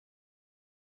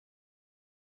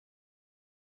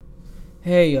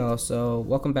Hey y'all, so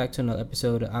welcome back to another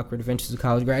episode of Awkward Adventures of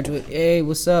College Graduate. Hey,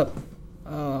 what's up?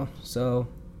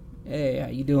 Hey, how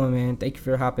you doing, man? Thank you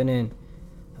for hopping in.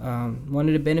 One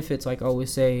of the benefits, like I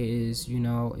always say, is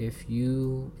if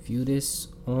you view this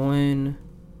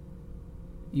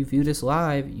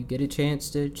live, you get a chance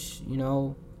to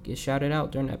get shouted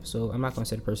out during the episode. I'm not gonna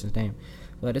say the person's name,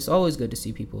 but it's always good to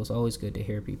see people. It's always good to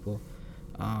hear people.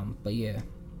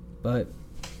 But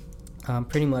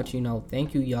pretty much,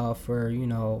 thank you y'all for,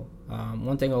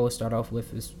 one thing I always start off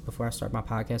with is before I start my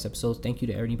podcast episodes, thank you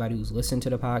to everybody who's listened to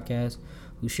the podcast,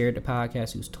 who shared the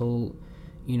podcast, who's told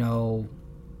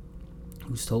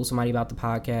somebody about the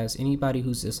podcast, anybody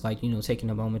who's just taking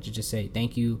a moment to just say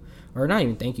thank you, or not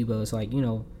even thank you, but it's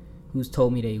who's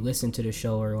told me they listened to the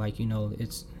show, or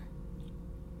it's,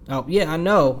 oh yeah, I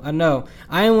know.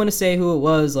 I didn't want to say who it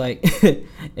was.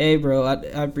 Hey, bro, I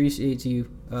appreciate you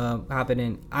hopping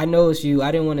in. I know it's you. I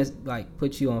didn't want to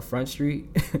put you on Front Street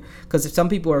because if some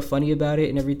people are funny about it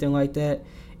and everything like that,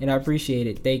 and I appreciate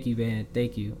it. Thank you, man.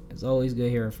 Thank you. It's always good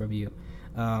hearing from you.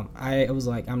 I was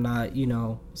like, I'm not.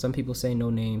 Some people say no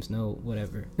names, no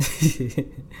whatever.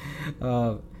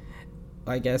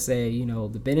 Like I say,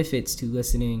 the benefits to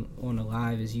listening on a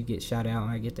live is you get shout out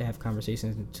and I get to have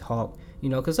conversations and talk,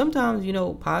 because sometimes,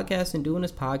 podcasting, doing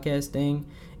this podcast thing,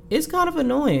 it's kind of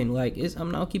annoying.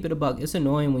 I'm not keeping it a buck. It's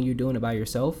annoying when you're doing it by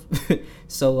yourself.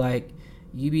 So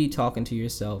you be talking to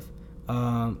yourself.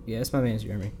 Yeah, it's my man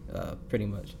Jeremy, pretty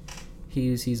much.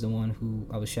 He's the one who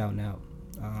I was shouting out.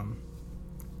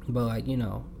 But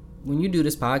when you do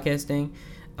this podcast thing,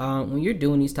 when you're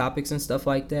doing these topics and stuff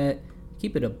like that,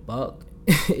 keep it a buck.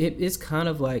 It's kind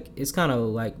of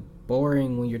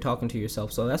boring when you're talking to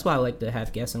yourself. So that's why I like to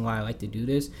have guests and why I like to do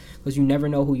this, because you never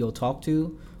know who you'll talk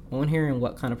to on here and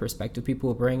what kind of perspective people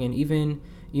will bring. And even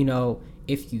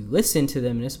if you listen to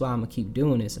them, and that's why I'm gonna keep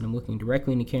doing this, and I'm looking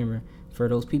directly in the camera for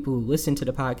those people who listen to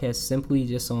the podcast simply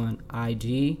just on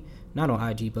IG, not on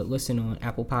IG, but listen on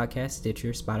Apple Podcasts, Stitcher,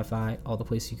 Spotify, all the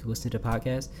places you can listen to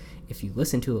podcasts. If you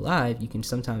listen to it live, you can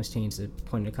sometimes change the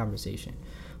point of the conversation.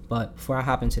 But before I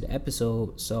hop into the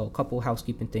episode, so a couple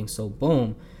housekeeping things. So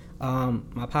boom,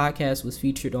 my podcast was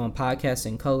featured on Podcasts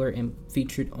in Color and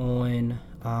featured on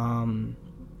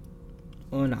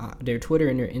their Twitter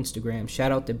and their Instagram.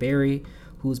 Shout out to Barry,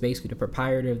 who's basically the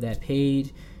proprietor of that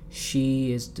page.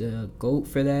 She is the GOAT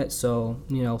for that. So,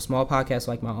 small podcasts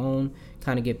like my own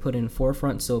kind of get put in the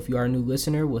forefront. So if you are a new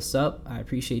listener, what's up? I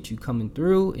appreciate you coming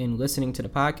through and listening to the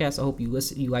podcast. I hope you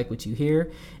like what you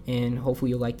hear, and hopefully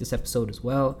you'll like this episode as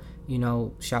well.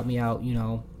 Shout me out,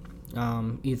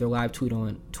 either live tweet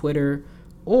on Twitter,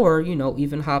 or,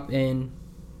 even hop in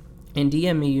and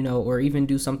DM me, or even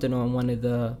do something on one of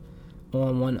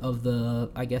the,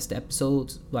 I guess, the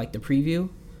episodes, like the preview.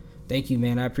 Thank you,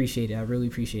 man. I appreciate it. I really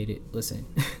appreciate it. Listen,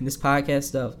 this podcast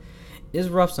stuff is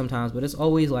rough sometimes, but it's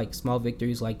always small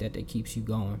victories like that keeps you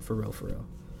going, for real.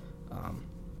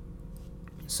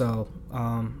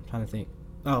 Trying to think.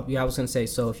 Oh, yeah, I was going to say,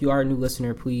 so if you are a new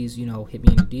listener, please, hit me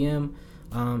in the DM.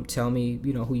 Tell me,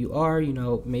 who you are,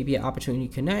 maybe an opportunity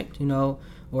to connect,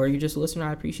 or you're just a listener.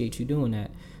 I appreciate you doing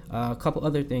that. A couple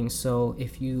other things. So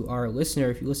if you are a listener,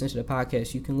 if you listen to the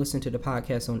podcast, you can listen to the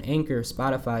podcast on Anchor,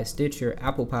 Spotify, Stitcher,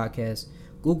 Apple Podcasts,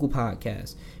 Google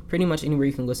Podcasts, pretty much anywhere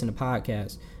you can listen to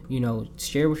podcasts.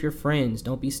 Share with your friends.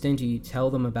 Don't be stingy. Tell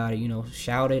them about it.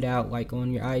 Shout it out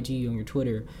on your IG, on your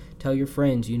Twitter. Tell your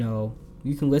friends. You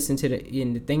can listen to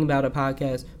and the thing about a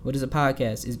podcast, what is a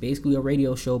podcast? It's basically a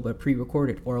radio show, but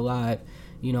pre-recorded or live.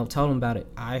 Tell them about it.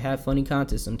 I have funny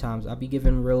content sometimes. I'll be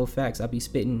giving real facts. I'll be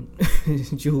spitting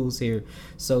jewels here.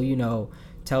 So,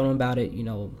 tell them about it,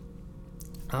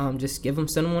 just send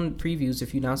them on previews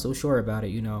if you're not so sure about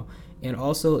it, And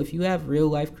also, if you have real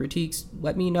life critiques,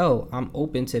 let me know. I'm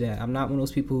open to that. I'm not one of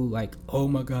those people who oh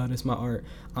my God, it's my art.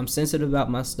 I'm sensitive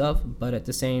about my stuff, but at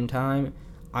the same time,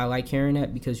 I like hearing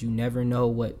that, because you never know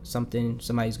what somebody's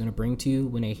going to bring to you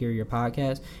when they hear your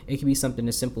podcast. It could be something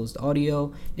as simple as the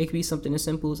audio. It could be something as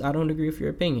simple as, I don't agree with your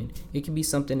opinion. It could be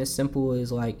something as simple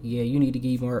as yeah, you need to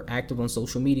get more active on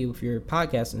social media with your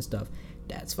podcast and stuff.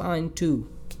 That's fine too.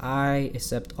 I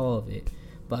accept all of it.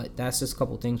 But that's just a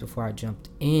couple things before I jumped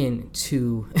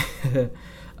into the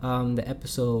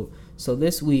episode. So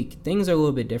this week, things are a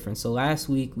little bit different. So last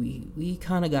week, we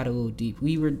kind of got a little deep.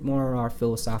 We were more on our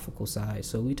philosophical side.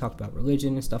 So we talked about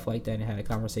religion and stuff like that, and had a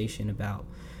conversation about,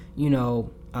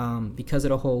 because of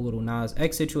the whole little Nas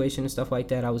X situation and stuff like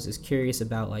that, I was just curious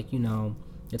about,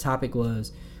 the topic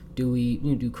was,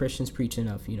 do Christians preach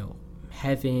enough,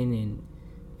 heaven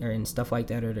and stuff like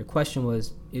that? Or the question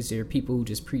was, is there people who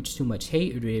just preach too much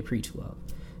hate, or do they preach love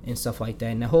and stuff like that?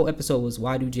 And the whole episode was,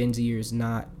 why do Gen Zers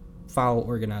not follow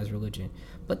organized religion.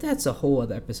 But that's a whole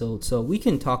other episode, so we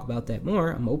can talk about that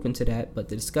more. I'm open to that, but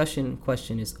the discussion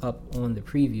question is up on the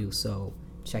preview, so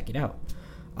check it out.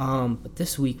 But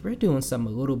this week we're doing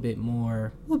something a little bit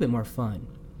more fun.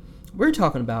 We're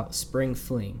talking about spring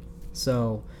fling.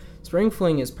 So spring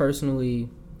fling is personally,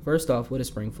 first off, what is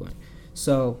spring fling?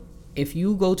 So if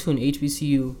you go to an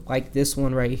HBCU like this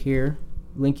one right here,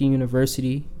 Lincoln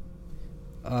University,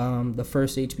 the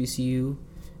first HBCU,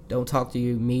 don't talk to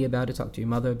me about it, talk to your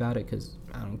mother about it, because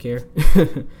I don't care.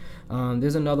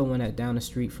 There's another one down the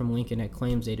street from Lincoln that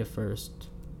claims they the first.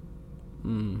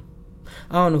 I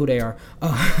don't know who they are.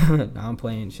 Nah, I'm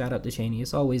playing. Shout out to Cheney.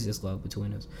 It's always this love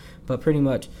between us. But pretty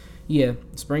much, yeah,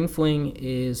 spring fling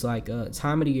is like a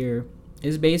time of the year.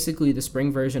 It's basically the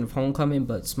spring version of homecoming,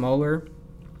 but smaller,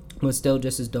 but still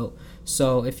just as dope.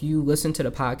 So if you listen to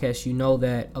the podcast, you know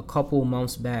that a couple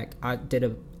months back, I did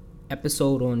a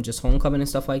episode on just homecoming and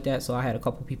stuff like that. So I had a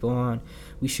couple people on.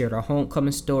 We shared our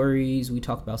homecoming stories. We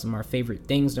talked about some of our favorite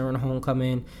things during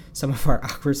homecoming, some of our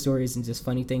awkward stories, and just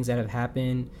funny things that have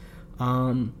happened.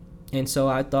 And so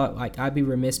I thought, like, I'd be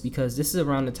remiss, because this is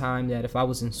around the time that if I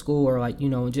was in school, or like, you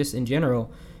know, just in general,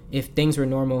 if things were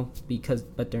normal,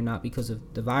 but they're not because of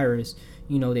the virus,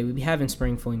 you know, they would be having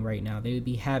spring fling right now. They would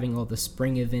be having all the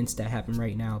spring events that happen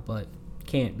right now, but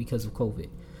can't because of COVID.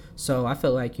 So I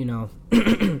felt like, you know,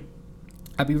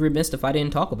 I'd be remiss if I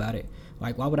didn't talk about it.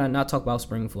 Like, why would I not talk about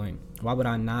spring fling? Why would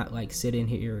I not, like, sit in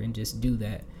here and just do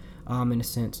that, in a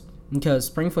sense? Because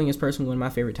spring fling is personally one of my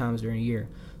favorite times during the year.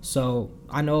 So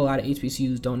I know a lot of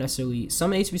HBCUs don't necessarily,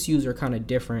 some HBCUs are kind of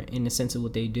different in the sense of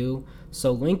what they do.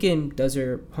 So Lincoln does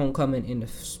their homecoming in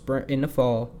the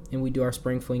fall, and we do our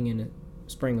spring fling in the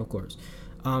spring, of course.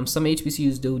 Some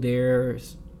HBCUs do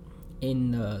theirs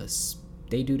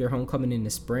they do their homecoming in the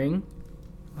spring.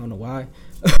 I don't know why.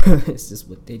 It's just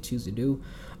what they choose to do.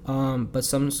 But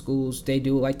some schools, they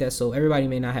do it like that. So everybody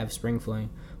may not have spring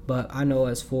fling. But I know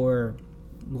as for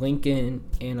Lincoln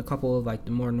and a couple of like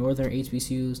the more northern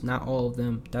HBCUs, not all of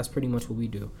them, that's pretty much what we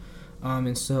do.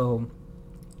 And so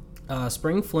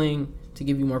spring fling, to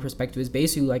give you more perspective, is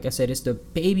basically, like I said, it's the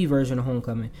baby version of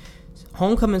homecoming.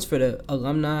 Homecoming's for the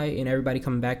alumni and everybody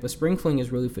coming back, but spring fling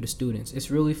is really for the students.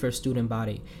 It's really for student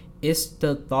body. It's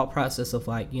the thought process of,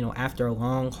 like, you know, after a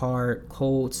long, hard,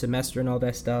 cold semester and all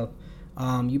that stuff,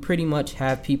 you pretty much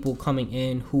have people coming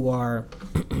in who are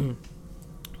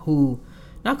who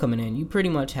not coming in. You pretty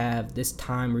much have this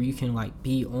time where you can, like,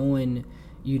 be on,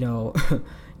 you know,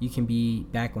 you can be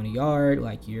back on the yard,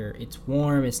 like, it's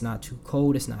warm, it's not too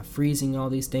cold, it's not freezing, all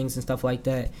these things and stuff like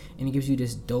that. And it gives you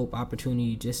this dope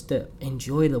opportunity just to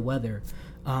enjoy the weather.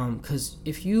 Because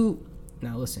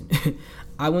now listen,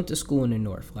 I went to school in the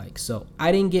north, like, so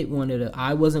I didn't get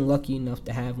I wasn't lucky enough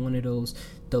to have one of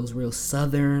those real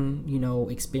southern, you know,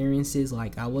 experiences.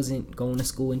 Like, I wasn't going to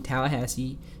school in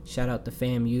Tallahassee, shout out to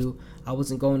FAMU. I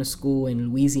wasn't going to school in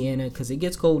Louisiana, because it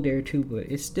gets cold there too, but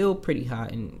it's still pretty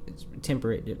hot and it's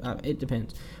temperate. It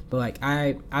depends. But like,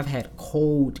 I've had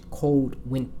cold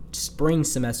spring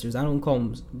semesters. I don't call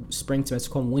them spring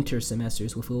semesters, I call them winter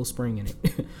semesters with a little spring in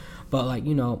it. But like,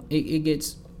 you know, it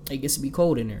gets to be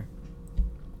cold in there.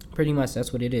 Pretty much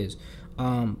that's what it is.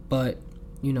 But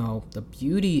you know, the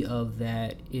beauty of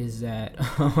that is that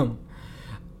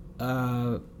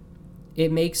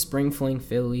it makes spring fling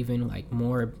feel even like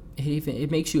more. It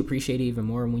makes you appreciate it even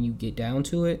more when you get down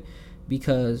to it,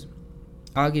 because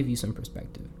I'll give you some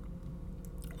perspective.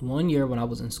 One year when I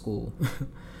was in school,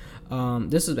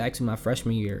 this was actually my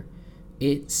freshman year,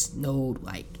 it snowed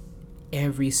like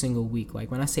every single week. Like,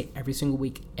 when I say every single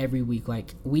week, every week,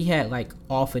 like, we had like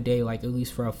off a day, like at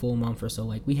least for a full month or so.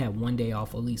 Like, we had one day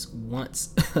off at least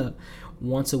once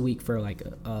a week for like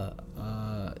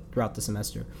throughout the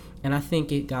semester. And I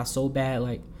think it got so bad,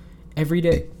 like, every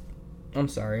day. I'm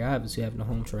sorry, I obviously have no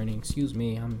home training, excuse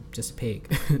me, I'm just a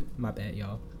pig. My bad,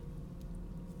 y'all.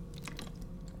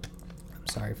 I'm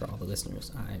sorry for all the listeners.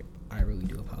 I really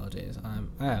do apologize.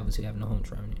 I obviously have no home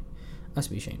training. I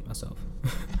should be ashamed of myself.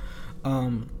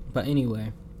 But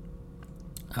anyway,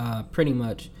 pretty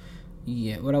much,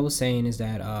 yeah, what I was saying is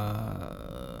that,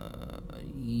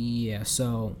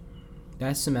 so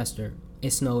that semester, it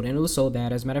snowed, and it was so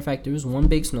bad. As a matter of fact, there was one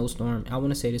big snowstorm. I want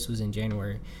to say this was in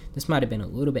January. This might have been a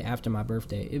little bit after my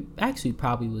birthday. It actually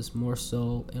probably was more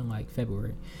so in like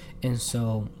February. And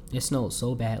so it snowed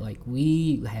so bad. Like,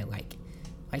 we had like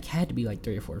had to be like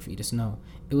 3 or 4 feet of snow.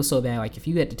 It was so bad. Like, if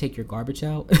you had to take your garbage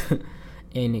out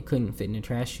and it couldn't fit in the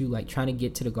trash chute, like, trying to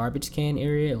get to the garbage can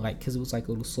area, like, because it was like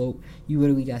a little slope, you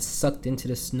literally got sucked into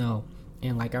the snow.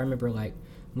 And like, I remember, like,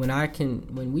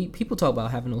 people talk about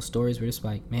having those stories where it's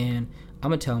like, man, I'm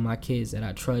gonna tell my kids that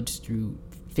I trudged through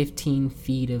 15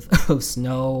 feet of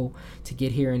snow to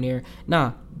get here and there.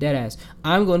 Nah, dead ass.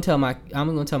 I'm gonna tell my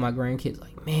grandkids,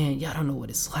 like, man, y'all don't know what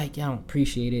it's like. Y'all don't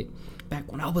appreciate it.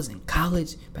 Back when I was in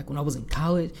college,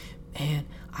 man,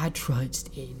 I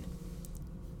trudged in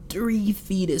 3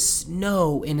 feet of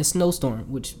snow in a snowstorm,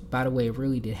 which, by the way, it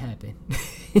really did happen.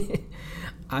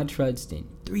 I trudged in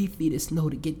 3 feet of snow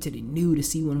to get to the new to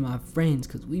see one of my friends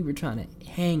because we were trying to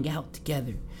hang out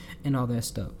together and all that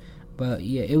stuff. But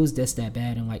yeah, it was just that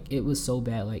bad, and like it was so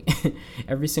bad. Like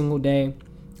every single day,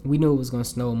 we knew it was gonna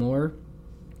snow more.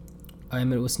 It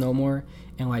would snow more,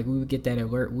 and like we would get that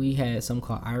alert. We had something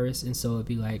called Iris, and so it'd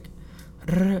be like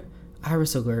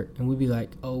Iris alert, and we'd be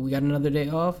like, oh, we got another day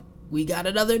off. We got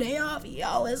another day off.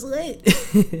 Yo, it's lit.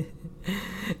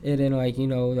 And then like, you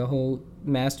know, the whole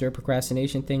master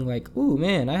procrastination thing, like, ooh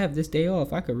man, I have this day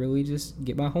off. I could really just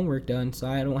get my homework done so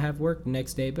I don't have work the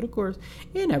next day. But of course,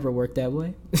 it never worked that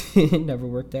way. It never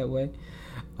worked that way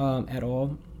at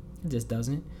all. It just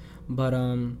doesn't. But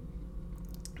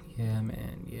yeah,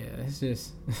 man, yeah, it's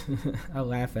just I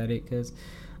laugh at it because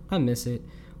I miss it.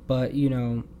 But you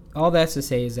know, all that's to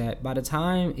say is that by the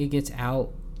time it gets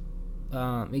out,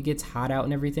 it gets hot out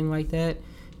and everything like that,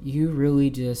 you really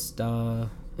just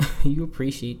you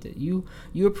appreciate that you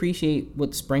appreciate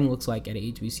what spring looks like at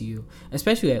HBCU,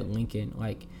 especially at Lincoln.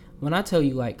 Like when I tell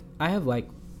you, like I have like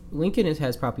Lincoln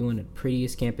has probably one of the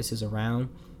prettiest campuses around,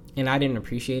 and I didn't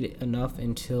appreciate it enough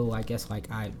until I guess like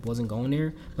I wasn't going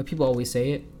there, but people always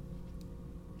say it,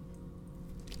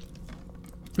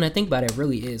 and I think about it, it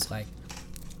really is like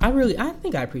I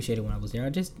think I appreciated it when I was there. I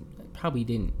just probably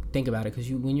didn't think about it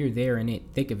because when you're there and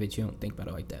thick of it, you don't think about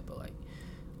it like that. But like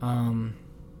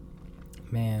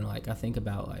man, like I think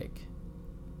about like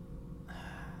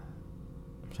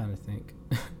I'm trying to think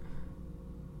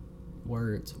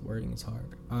wording is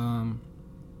hard,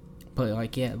 but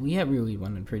like yeah, we have really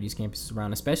one of the prettiest campuses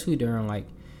around, especially during like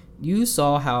you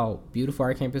saw how beautiful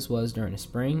our campus was during the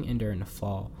spring and during the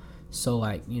fall. So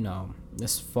like, you know,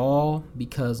 this fall,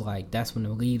 because like that's when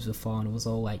the leaves would fall and it was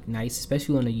all like nice,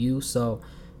 especially on the U. So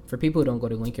for people who don't go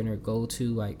to Lincoln or go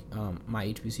to like my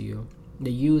HBCU,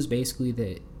 the U is basically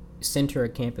the center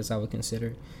of campus, I would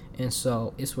consider. And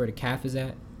so it's where the CAF is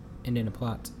at, and then the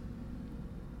plot.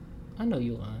 I know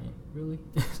you lying, really.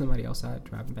 Somebody outside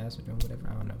driving past or doing whatever,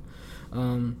 I don't know.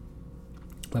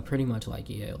 But pretty much like,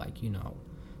 yeah, like, you know,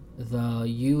 the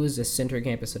U is the center of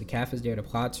campus, so the CAF is there.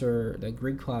 The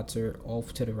Greek plots are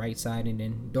off to the right side, and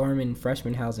then dorm and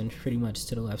freshman housing pretty much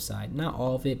to the left side. Not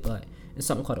all of it, but it's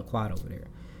something called a quad over there.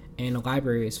 And the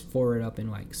library is forward up,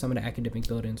 and like some of the academic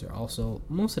buildings are also,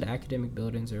 most of the academic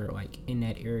buildings are like in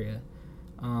that area.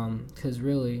 Because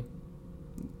really,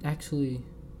 actually,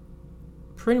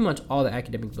 pretty much all the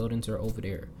academic buildings are over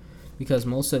there. Because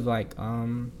most of like,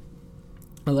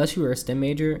 unless you were a STEM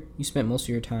major, you spent most of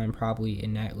your time probably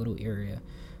in that little area.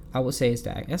 I would say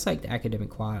that's like the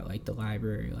academic quad, like the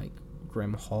library, like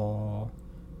Grimm Hall,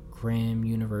 Grimm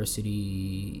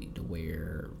University, the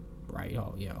Ware, right?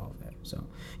 Oh yeah, all of that. So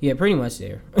yeah, pretty much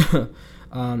there.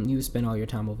 You would spend all your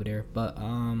time over there, but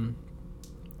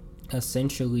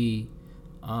essentially,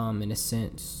 in a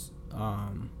sense,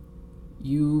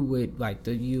 you would like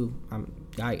I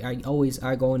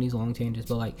go on these long tangents,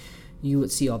 but like you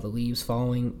would see all the leaves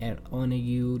falling on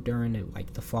you during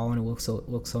the fall, and it looks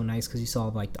so nice because you saw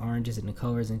like the oranges and the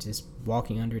colors, and just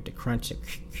walking under it, the crunch.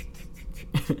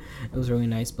 It was really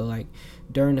nice. But like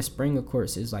during the spring, of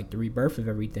course, is like the rebirth of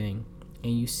everything,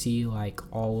 and you see like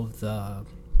all the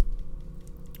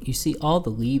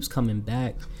leaves coming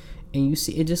back, and you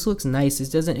see it just looks nice.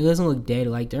 It doesn't look dead.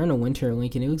 Like during the winter,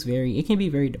 Lincoln, it can be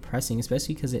very depressing,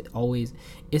 especially because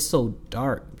it's so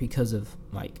dark because of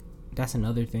like. That's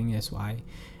another thing. That's why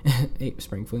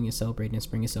spring fling is celebrated and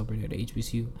spring is celebrated at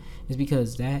HBCU, is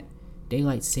because that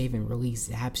daylight saving really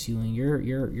zaps you, and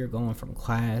you're going from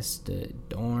class to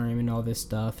dorm and all this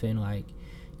stuff, and like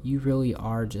you really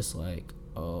are just like,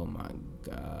 oh my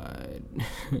god,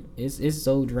 it's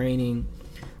so draining.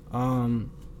 And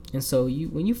so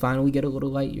when you finally get a little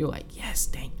light, you're like, yes,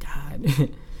 thank God.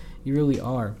 You really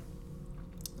are.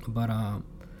 But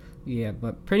yeah,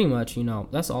 but pretty much, you know,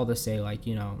 that's all to say, like,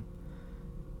 you know,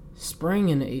 spring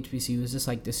in the HBCU is just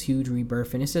like this huge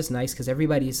rebirth, and it's just nice because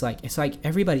everybody's like, it's like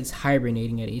everybody's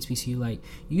hibernating at HBCU. Like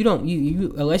you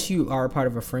unless you are a part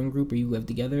of a friend group or you live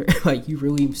together, like you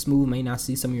really smooth may not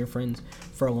see some of your friends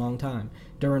for a long time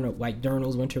during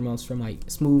those winter months, from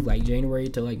like smooth like January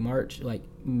to like March, like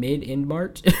end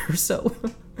March or so.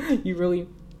 You really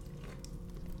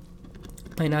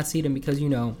might not see them because, you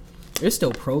know, there's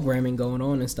still programming going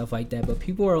on and stuff like that, but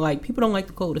people don't like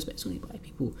the cold, especially black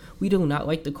people. We do not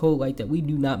like the cold like that. We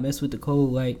do not mess with the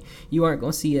cold. Like, you aren't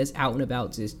gonna see us out and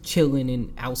about just chilling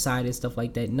and outside and stuff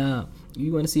like that. Nah,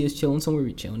 you want to see us chilling somewhere,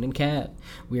 we're chilling in cab,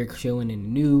 we're chilling in the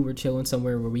new, we're chilling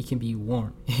somewhere where we can be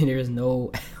warm and there's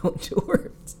no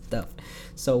outdoor stuff.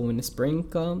 So when the spring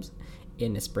comes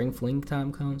and the spring fling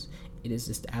time comes, it is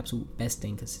just the absolute best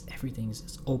thing because everything is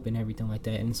just open, everything like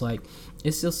that. And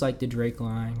it's just like the Drake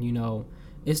line, you know,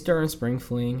 it's during spring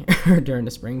fling or during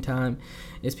the springtime,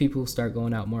 it's people start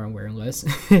going out more and wearing less.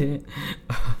 And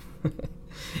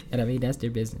I mean, that's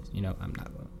their business, you know, I'm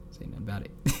not going to say nothing about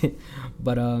it.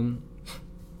 But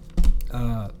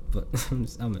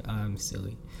I'm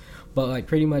silly. But like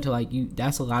pretty much like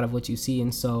that's a lot of what you see.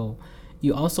 And so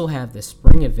you also have the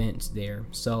spring events there.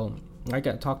 So like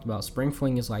I talked about, spring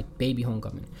fling is like baby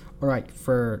homecoming, or like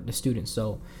for the students.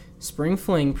 So spring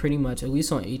fling pretty much, at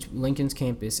least on Lincoln's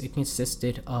campus, it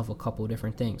consisted of a couple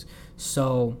different things.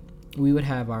 So we would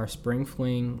have our spring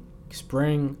fling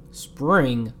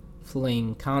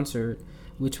concert,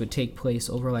 which would take place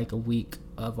over like a week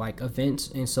of like events.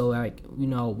 And so like, you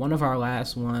know, one of our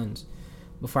last ones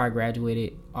before I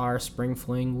graduated, our spring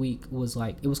fling week was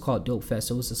like, it was called Dope Fest.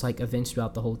 So it was just like events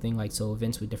throughout the whole thing. Like, so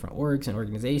events with different orgs and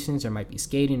organizations. There might be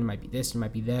skating, there might be this, there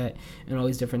might be that, and all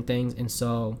these different things. And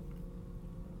so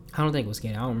I don't think it was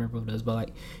skating, I don't remember what it was, but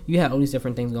like you had all these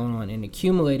different things going on. And the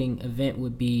accumulating event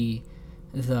would be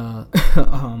the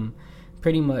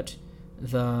pretty much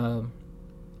the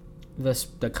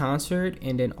concert.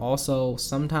 And then also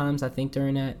sometimes I think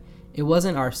during that, it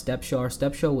wasn't our step show. Our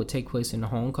step show would take place in the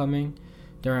homecoming,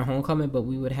 during homecoming, but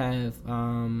we would have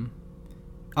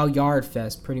a yard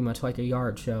fest, pretty much like a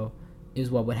yard show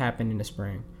is what would happen in the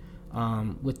spring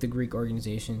with the Greek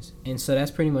organizations. And so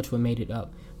that's pretty much what made it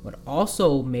up. What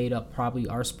also made up probably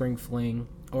our spring fling,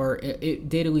 or it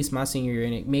did at least my senior year,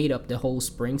 and it made up the whole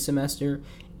spring semester,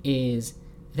 is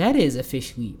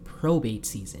officially probate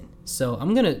season. So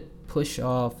I'm going to push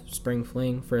off spring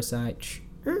fling for a side.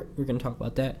 We're going to talk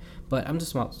about that, but I'm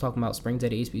just talking about springs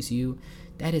at HBCU.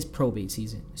 That is probate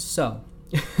season. So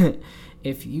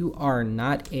if you are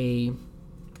not a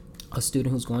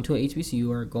student who's going to a HBCU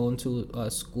or going to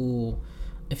a school,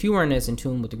 if you aren't as in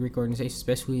tune with the Greek organization,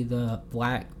 especially the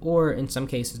Black or in some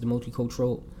cases the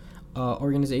multicultural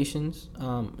organizations,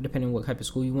 depending on what type of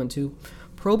school you went to,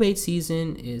 probate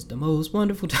season is the most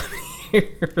wonderful time of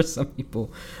year for some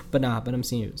people. But I'm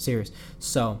serious.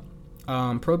 So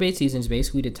probate season is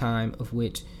basically the time of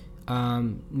which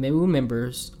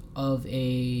members of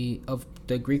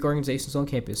the Greek organizations on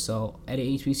campus. So at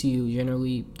a HBCU,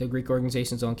 generally the Greek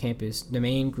organizations on campus, the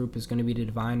main group is going to be the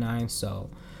Divine Nine. So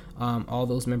all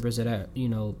those members that are, you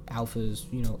know, alphas,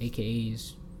 you know,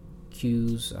 AKAs,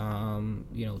 Qs,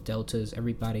 you know, deltas,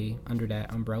 everybody under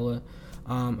that umbrella.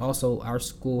 Also, our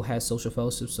school has social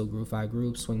fellowships, so Group 5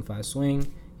 Group, Swing 5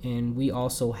 Swing, and we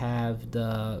also have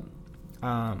the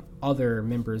other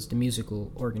members, the musical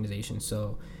organization.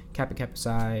 So Kappa Kappa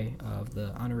Psi of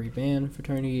the honorary band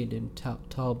fraternity, and then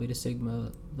Tau Beta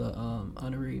Sigma, the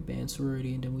honorary band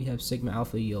sorority, and then we have Sigma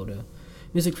Alpha Iota,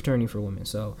 music fraternity for women.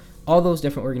 So all those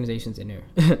different organizations in there.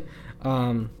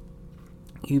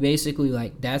 You basically,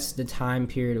 like, that's the time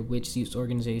period of which these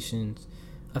organizations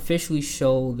officially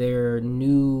show their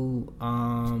new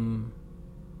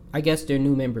their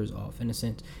new members off, in a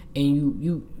sense. And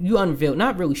you unveil,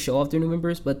 not really show off their new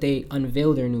members, but they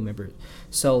unveil their new members.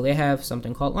 So they have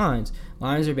something called lines.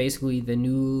 Lines are basically the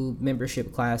new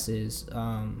membership classes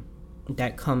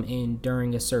that come in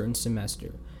during a certain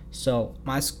semester. So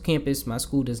my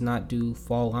school does not do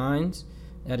fall lines.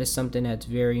 That is something that's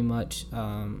very much,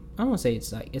 I don't want to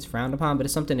say it's frowned upon, but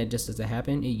it's something that just doesn't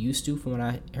happen. It used to, from what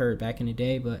I heard back in the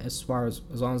day, but as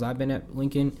long as I've been at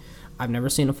Lincoln, I've never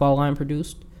seen a fall line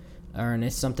produced, and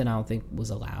it's something I don't think was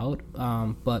allowed.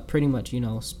 But pretty much, you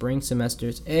know, spring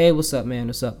semesters. Hey, what's up, man?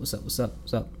 What's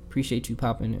up? Appreciate you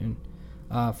popping in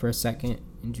for a second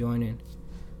and joining.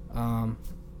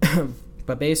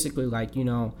 But basically, like, you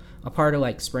know, a part of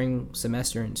like spring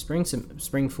semester and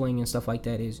spring fling and stuff like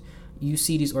that is you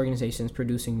see these organizations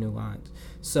producing new lines.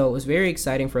 So it's very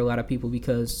exciting for a lot of people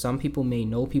because some people may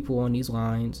know people on these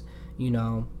lines. You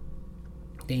know,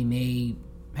 they may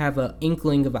have an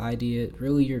inkling of an idea.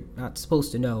 Really, you're not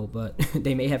supposed to know, but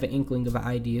they may have an inkling of an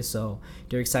idea. So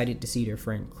they're excited to see their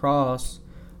friend cross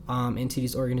into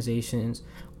these organizations.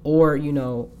 Or, you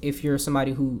know, if you're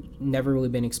somebody who never really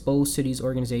been exposed to these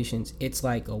organizations, it's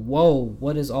like, whoa,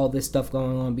 what is all this stuff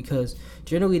going on? Because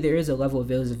generally there is a level of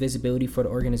visibility for the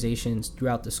organizations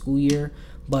throughout the school year,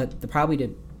 but probably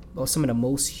the some of the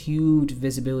most huge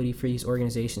visibility for these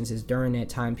organizations is during that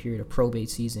time period of probate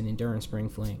season and during spring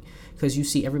fling, because you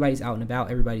see everybody's out and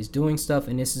about, everybody's doing stuff,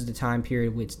 and this is the time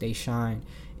period which they shine.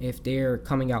 If they're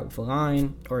coming out with a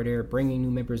line or they're bringing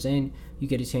new members in, you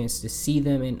get a chance to see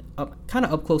them and kind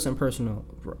of up close and personal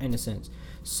in a sense.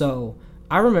 So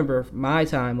I remember my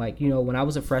time, like, you know, when I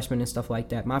was a freshman and stuff like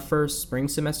that, my first spring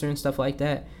semester and stuff like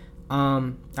that.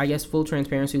 I guess full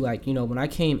transparency, like, you know, when I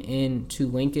came into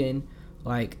Lincoln,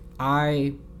 like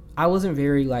I wasn't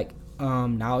very like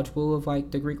knowledgeable of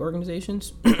like the Greek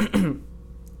organizations.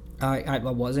 I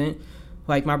wasn't.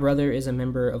 Like, my brother is a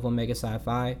member of Omega Psi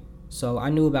Phi, so I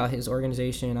knew about his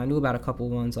organization. I knew about a couple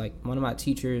ones. Like, one of my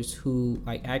teachers who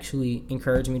like actually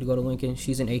encouraged me to go to Lincoln,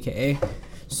 she's an AKA.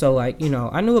 So, like, you know,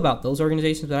 I knew about those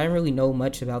organizations, but I didn't really know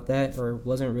much about that, or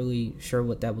wasn't really sure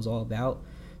what that was all about.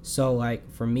 So,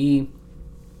 like, for me,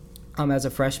 as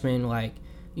a freshman, like,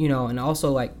 you know, and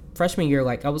also like freshman year,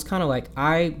 like I was kind of like,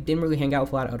 I didn't really hang out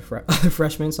with a lot of other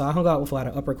freshmen, so I hung out with a lot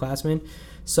of upperclassmen.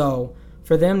 So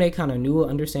for them, they kind of knew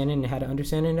understanding and had an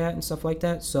understanding of that and stuff like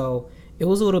that. So it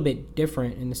was a little bit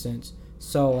different in a sense.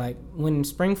 So like when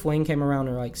spring fling came around,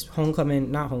 or like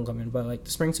not homecoming, but like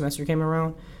the spring semester came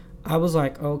around, I was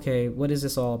like, okay, what is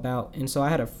this all about? And so I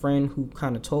had a friend who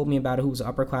kind of told me about it, who was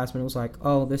an upperclassman. It was like,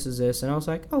 oh, this is this. And I was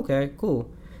like, okay,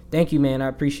 cool. Thank you, man. I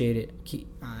appreciate it.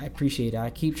 I appreciate it. I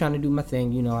keep trying to do my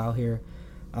thing, you know, out here.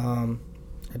 I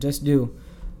just do.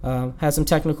 Had some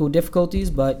technical difficulties,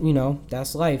 but, you know,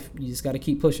 that's life. You just got to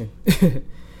keep pushing.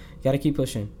 Got to keep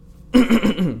pushing.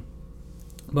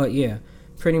 But, yeah,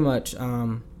 pretty much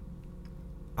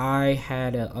I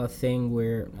had a thing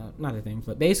where, not a thing,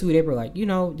 but basically they were like, you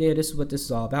know, yeah, this is what this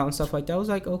is all about and stuff like that. I was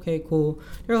like, okay, cool.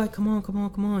 They're like, come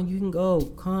on. You can go.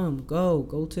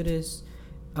 Go to this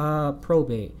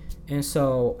probate. And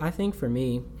so I think for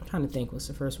me, I'm trying to think, what's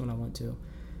the first one I went to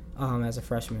as a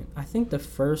freshman? I think the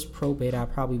first probate I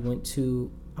probably went to,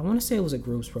 I want to say it was a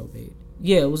groups probate.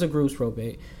 Yeah, it was a groups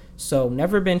probate. So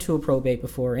never been to a probate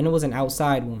before, and it was an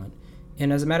outside one.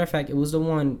 And as a matter of fact, it was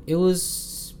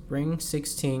spring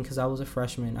 16, because I was a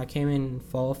freshman. I came in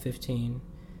fall 15,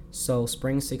 so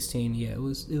spring 16. Yeah, it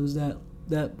was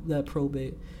that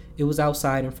probate. It was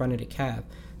outside in front of the cab.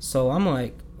 So I'm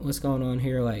like, what's going on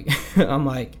here? Like,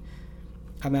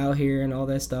 I'm out here and all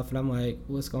that stuff, and I'm like,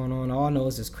 what's going on? All I know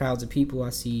is there's crowds of people.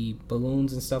 I see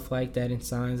balloons and stuff like that and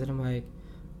signs, and I'm like,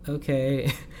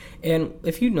 okay. And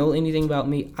if you know anything about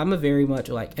me, I'm a very much,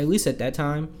 like, at least at that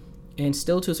time, and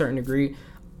still to a certain degree,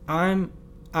 I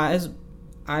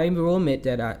will admit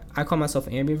that I call myself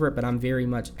an ambivert, but I'm very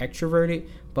much extroverted.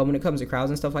 But when it comes to crowds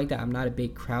and stuff like that, I'm not a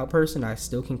big crowd person. I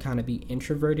still can kind of be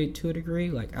introverted to a degree.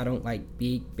 Like, I don't like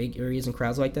big areas and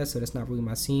crowds like that, so that's not really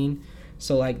my scene.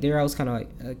 So, like, there I was kind of like,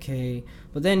 okay.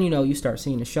 But then, you know, you start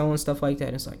seeing the show and stuff like that,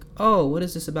 and it's like, oh, what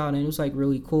is this about? And it was, like,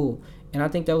 really cool. And I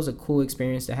think that was a cool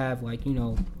experience to have, like, you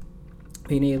know,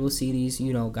 being able to see these,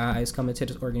 you know, guys come into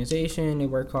this organization, they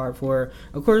work hard for.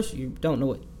 Of course, you don't know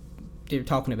what they're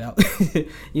talking about.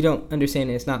 You don't understand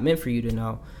it. It's not meant for you to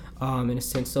know, in a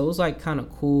sense. So it was, like, kind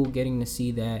of cool getting to see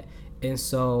that. And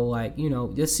so, like, you know,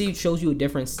 this shows you a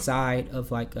different side of,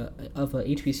 like, a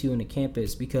HBCU and a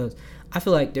campus, because I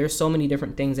feel like there's so many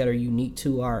different things that are unique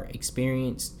to our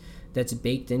experience that's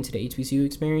baked into the HBCU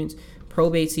experience.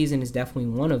 Probate season is definitely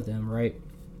one of them, right?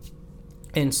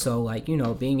 And so, like, you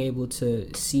know, being able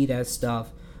to see that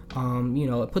stuff, you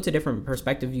know, it puts a different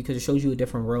perspective, because it shows you a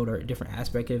different world or a different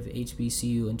aspect of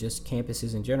HBCU and just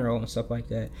campuses in general and stuff like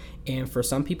that. And for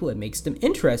some people, it makes them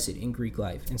interested in Greek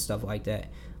life and stuff like that.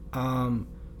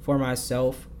 For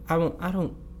myself, I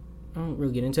don't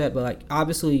really get into that, but, like,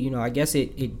 obviously, you know, I guess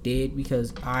it did,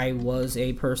 because I was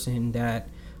a person that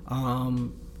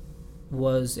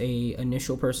was a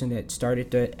initial person that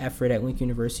started the effort at Lincoln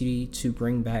University to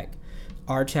bring back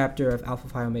our chapter of Alpha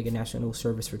Phi Omega National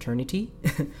Service Fraternity.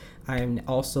 I am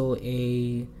also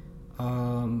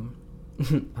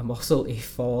I'm also a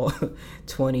fall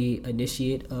 20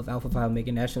 initiate of Alpha Phi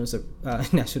Omega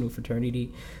National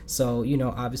Fraternity. So, you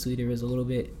know, obviously there was a little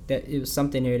bit that it was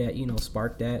something there that, you know,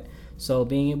 sparked that. So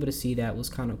being able to see that was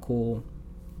kind of cool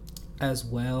as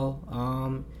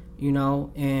well. You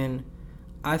know, and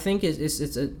I think it's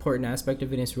an important aspect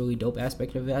of it. It's a really dope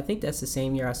aspect of it. I think that's the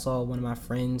same year I saw one of my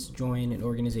friends join an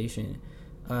organization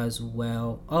as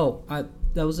well.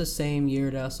 That was the same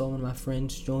year that I saw one of my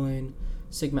friends join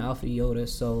Sigma Alpha Iota.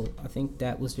 So I think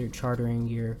that was their chartering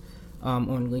year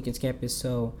on Lincoln's campus.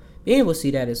 So being able to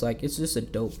see that is, like, it's just a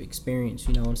dope experience,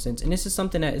 you know, in a sense. And this is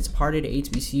something that it's part of the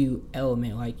HBCU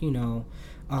element, like, you know,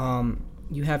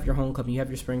 you have your homecoming, you have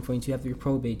your spring flings, you have your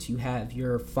probates, you have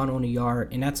your fun on the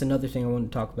yard, and that's another thing I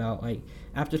wanted to talk about. Like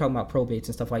after talking about probates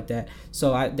and stuff like that,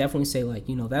 so I definitely say like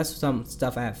that's some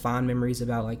stuff I have fond memories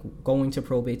about, like going to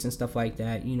probates and stuff like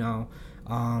that.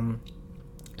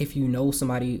 If you know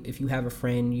somebody, if you have a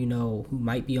friend who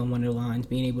might be on one of the lines,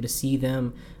 being able to see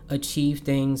them achieve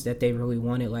things that they really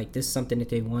wanted, like this is something that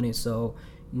they wanted, so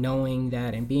knowing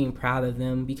that and being proud of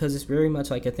them, because it's very much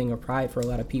like a thing of pride for a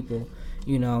lot of people,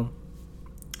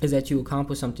 is that you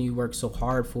accomplish something, you work so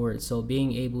hard for it. So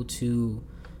being able to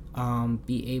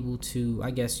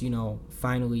I guess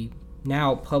finally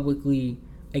now publicly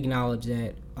acknowledge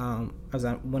that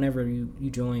whenever you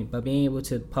join, but being able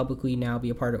to publicly now be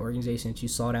a part of the organization that you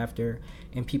sought after,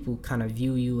 and people kind of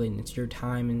view you and it's your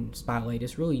time and spotlight,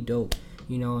 it's really dope.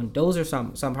 And those are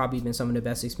some probably been some of the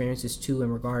best experiences too,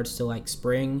 in regards to like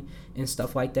spring and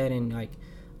stuff like that. And like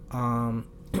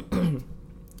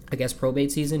I guess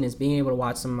probate season is being able to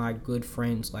watch some of my good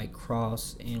friends like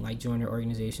cross and like join their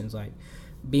organizations, like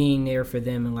being there for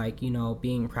them and like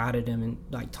being proud of them and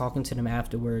like talking to them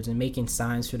afterwards and making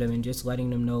signs for them and just letting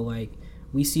them know like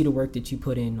we see the work that you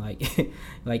put in, like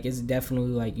like it's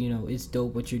definitely like it's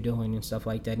dope what you're doing and stuff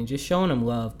like that, and just showing them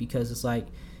love, because it's like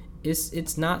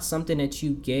it's not something that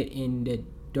you get in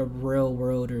the real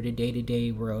world or the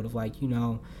day-to-day world of like you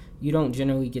don't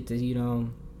generally get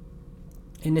to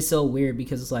and it's so weird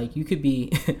because it's like you could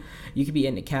be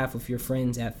in the calf with your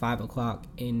friends at 5:00,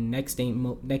 and next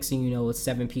thing you know it's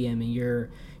 7 p.m. and you're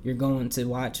going to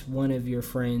watch one of your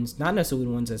friends, not necessarily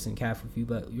the ones that's in calf with you,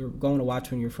 but you're going to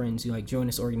watch one of your friends you like join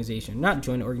this organization, not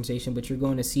join the organization, but you're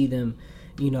going to see them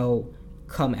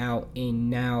come out and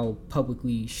now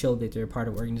publicly show that they're part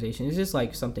of the organization. It's just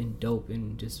like something dope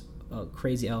and just a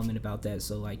crazy element about that.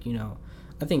 So like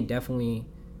I think definitely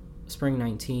spring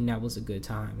 19, that was a good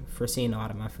time for seeing a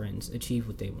lot of my friends achieve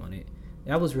what they wanted.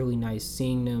 That was really nice,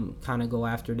 seeing them kind of go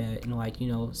after that and like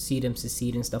see them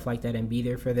succeed and stuff like that, and be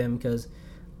there for them, because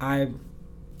I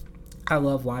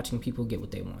love watching people get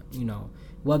what they want,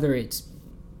 whether it's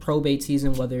probate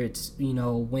season, whether it's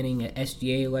winning an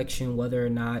SGA election, whether or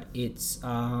not it's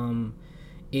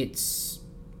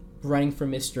running for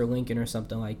Mr. Lincoln or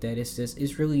something like that.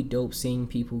 It's really dope seeing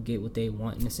people get what they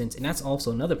want in a sense, and that's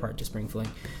also another part to spring fling.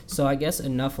 So I guess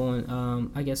enough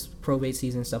on probate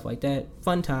season and stuff like that.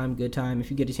 Fun time, good time.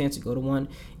 If you get a chance to go to one,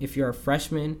 if you're a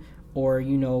freshman or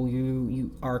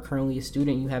you are currently a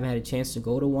student, you haven't had a chance to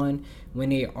go to one, when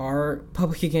they are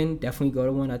public again, definitely go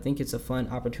to one. I think it's a fun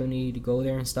opportunity to go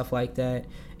there and stuff like that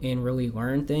and really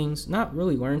learn things. Not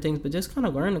really learn things, but just kind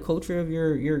of learn the culture of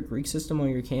your Greek system on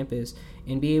your campus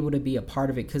and be able to be a part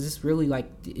of it, because it's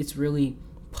really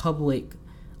public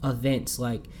events.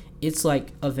 Like it's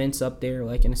like events up there,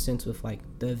 like in a sense with like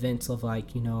the events of like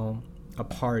a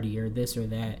party or this or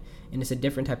that, and it's a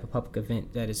different type of public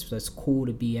event that's cool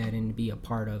to be at and to be a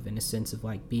part of, in a sense of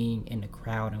like being in the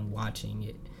crowd and watching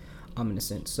it, in a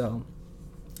sense. So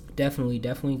definitely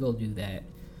go do that.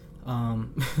 I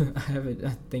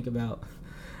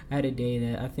had a day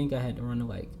that I think I had to run to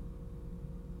like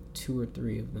 2 or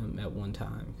 3 of them at one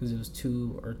time, because it was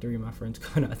 2 or 3 of my friends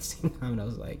coming out at the same time, and I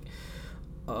was like,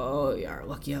 oh, y'all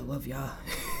lucky, I love y'all.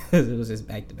 It was just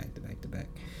back to back.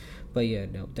 But yeah,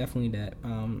 no, definitely that.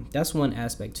 That's one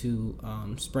aspect to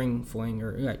spring fling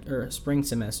or spring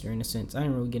semester, in a sense. I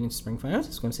didn't really get into spring fling. I was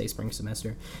just going to say spring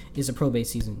semester is a probate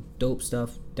season. Dope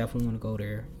stuff. Definitely want to go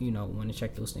there. Want to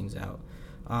check those things out.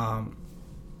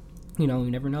 You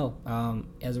never know.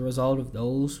 As a result of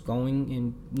those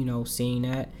going and seeing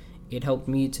that, it helped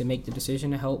me to make the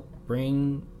decision to help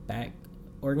bring back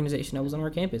organization that was on our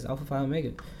campus, Alpha Phi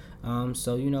Omega.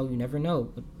 So you never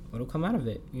know what'll come out of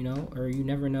it, or you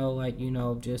never know, like,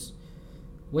 just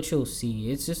what you'll see.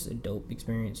 It's just a dope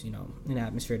experience, an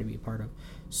atmosphere to be a part of.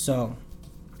 So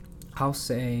I'll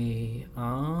say,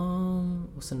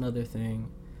 what's another thing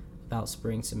about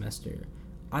spring semester?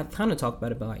 I kind of talked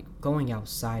about it, but like going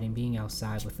outside and being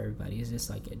outside with everybody is just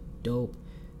like a dope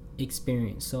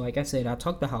experience. So like I said, I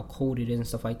talked about how cold it is and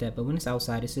stuff like that, but when it's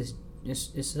outside, it's just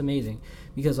it's amazing,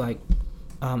 because like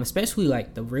especially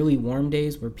like the really warm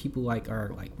days where people like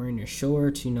are like wearing their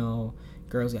shorts,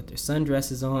 girls got their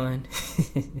sundresses on.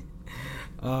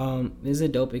 It's a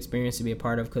dope experience to be a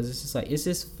part of, because it's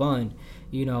just fun,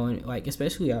 and like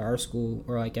especially at our school,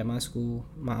 or like at my school,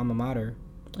 my alma mater.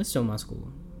 It's still my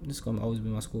school. It's gonna always be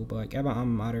my school, but like at my alma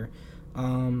mater,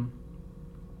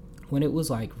 when it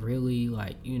was like really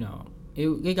like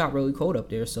it got really cold up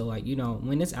there. So like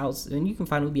when it's out and you can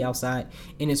finally be outside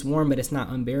and it's warm, but it's not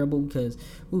unbearable, because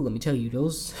let me tell you,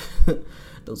 those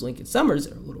those Lincoln summers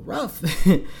are a little rough.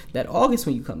 That August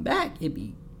when you come back, it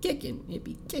be kicking. It'd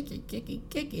be kicking.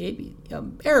 It'd be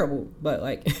unbearable. But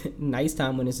like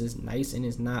nighttime when it's just nice and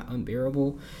it's not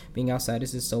unbearable, being outside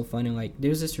is just so fun. And like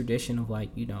there's this tradition of like,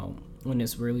 you know, when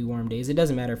it's really warm days, it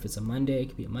doesn't matter if it's a Monday, it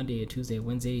could be a Monday, a Tuesday,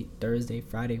 Wednesday, Thursday,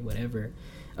 Friday, whatever.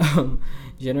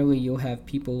 Generally you'll have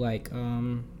people like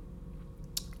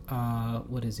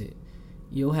what is it?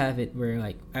 You'll have it where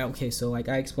like, okay, so like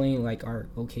I explain like our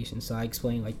location, so I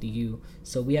explain like the U.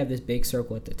 So we have this big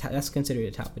circle at the top. That's considered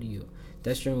the top of the U.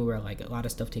 That's generally where like a lot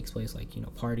of stuff takes place, like, you know,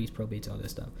 parties, probates, all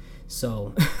that stuff.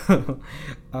 So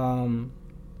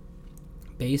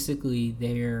basically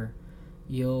there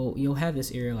you'll have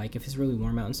this area, like if it's really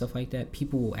warm out and stuff like that,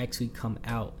 people will actually come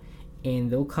out,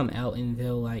 and they'll come out and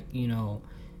they'll like, you know,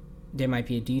 there might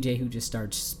be a DJ who just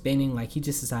starts spinning, like he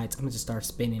just decides, I'm gonna just start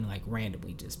spinning like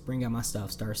randomly, just bring out my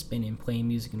stuff, start spinning, playing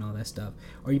music and all that stuff.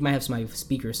 Or you might have somebody with a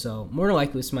speaker, so more than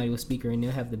likely with somebody with a speaker, and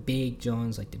they'll have the big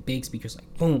Jones, like the big speakers,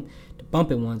 like boom, the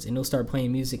bumping ones, and they'll start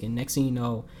playing music, and next thing you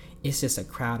know, it's just a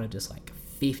crowd of just like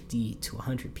 50 to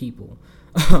 100 people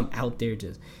out there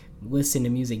just listen to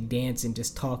music, dancing,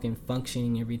 just talking,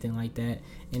 functioning, everything like that.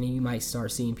 And then you might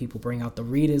start seeing people bring out the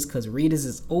Ritas, because Ritas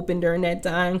is open during that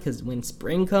time, because when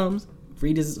spring comes,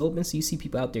 Ritas is open, so you see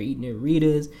people out there eating their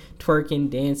Ritas, twerking,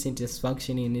 dancing, just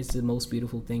functioning. It's the most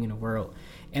beautiful thing in the world.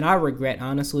 And I regret,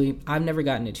 honestly, I've never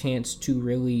gotten a chance to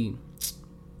really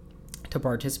to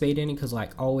participate in it, because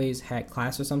like always had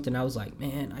class or something. I was like,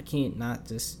 man, I can't not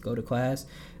just go to class.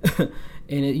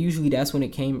 And usually that's when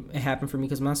it happened for me,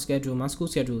 because my school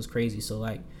schedule is crazy. So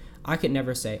like I could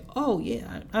never say, oh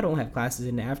yeah, I don't have classes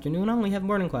in the afternoon, I only have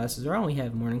morning classes, or I only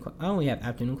have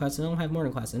afternoon classes, I don't have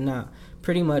morning classes. Nah,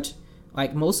 pretty much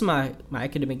like most of my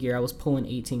academic year I was pulling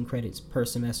 18 credits per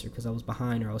semester, because I was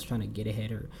behind, or I was trying to get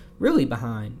ahead, or really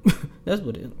behind. That's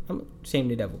what it is. I'm shame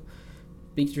the devil.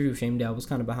 Big true shame that I was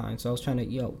kind of behind, so I was trying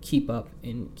to keep up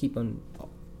and keep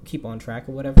on track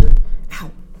or whatever.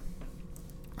 Ow.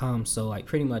 So like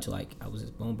pretty much like I was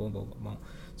just boom.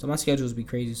 So my schedules would be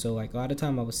crazy. So like a lot of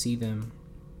time I would see them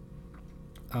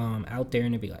out there,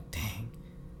 and they'd be like, dang,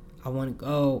 I want to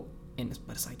go, but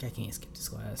it's like I can't skip this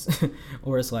class.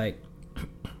 Or it's like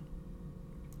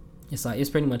it's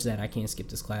pretty much that I can't skip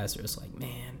this class, or it's like,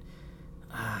 man,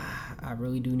 I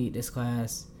really do need this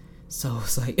class. So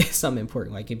it's like it's something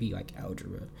important, like it'd be like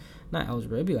not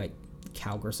algebra, it'd be like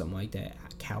calc or something like that,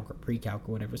 calc or pre-calc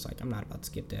or whatever. It's like I'm not about to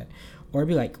skip that. Or it'd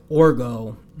be like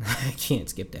orgo, I can't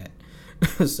skip that.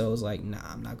 So it's like, nah,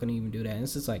 I'm not gonna even do that. And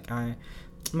it's just like the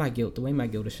way my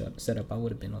guilt is set up, I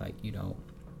would have been like, you know,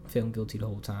 feeling guilty the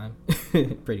whole time.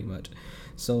 Pretty much.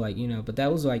 So like, you know, but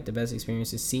that was like the best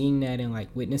experience, is seeing that and like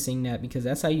witnessing that, because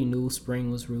that's how you knew spring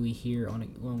was really here on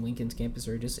Lincoln's campus,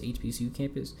 or just HBCU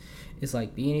campus. It's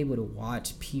like being able to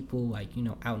watch people like, you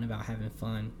know, out and about having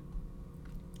fun,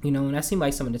 you know. And that seemed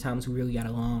like some of the times we really got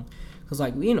along, because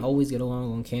like we didn't always get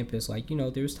along on campus. Like, you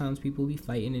know, there's times people be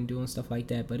fighting and doing stuff like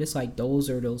that, but it's like those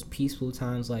are those peaceful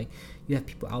times. Like you have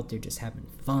people out there just having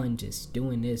fun, just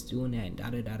doing this, doing that,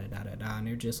 and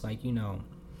they're just like, you know,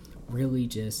 really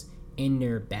just in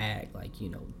their bag, like, you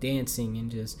know, dancing,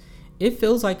 and just it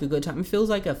feels like a good time. It feels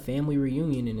like a family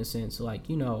reunion in a sense, like,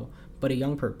 you know, but a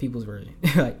young people's version.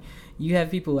 Like you have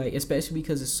people like, especially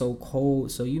because it's so cold,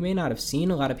 so you may not have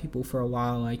seen a lot of people for a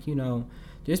while. Like, you know,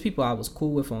 there's people I was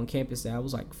cool with on campus that I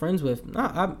was like friends with.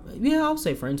 I'll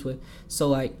say friends with. So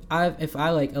like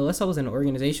unless I was in an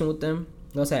organization with them,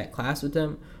 unless I had class with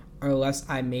them, or unless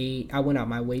I went out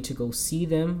my way to go see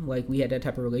them, like we had that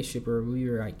type of relationship where we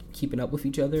were like keeping up with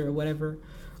each other or whatever.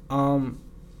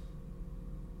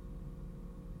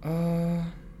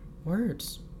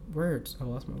 Words. I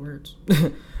lost my words.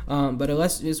 But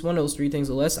unless it's one of those three things,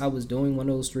 unless I was doing one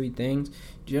of those three things,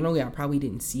 generally I probably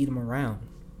didn't see them around.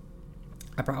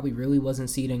 I probably really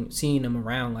wasn't seeing them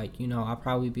around. Like, you know, I'll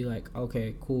probably be like,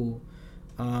 okay, cool.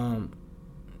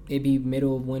 It'd be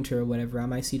middle of winter or whatever. I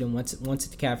might see them once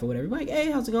at the cafe or whatever. Like,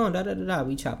 hey, how's it going?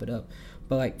 We chop it up.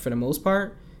 But like for the most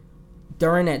part,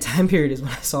 during that time period is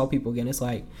when I saw people again. It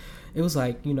was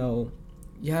like, you know,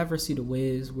 you ever see The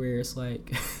Wiz where it's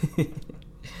like,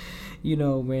 you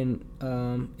know, when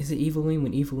is it Eveline,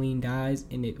 when Eveline dies,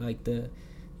 and it like the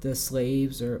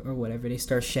slaves or whatever, they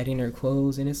start shedding their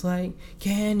clothes, and it's like,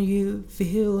 can you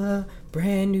feel a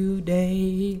brand new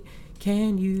day?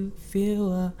 Can you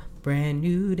feel a brand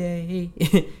new day?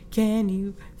 Can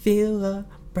you feel a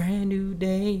brand new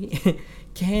day?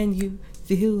 Can you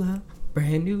feel a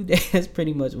brand new day? That's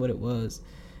pretty much what it was.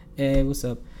 Hey, what's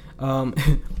up?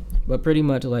 But pretty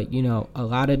much like, you know, a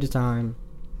lot of the time,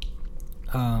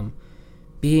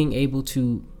 being able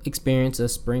to experience a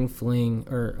spring fling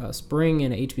or a spring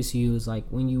in a HBCU is like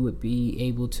when you would be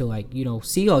able to, like, you know,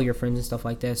 see all your friends and stuff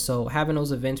like that. So having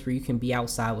those events where you can be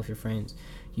outside with your friends,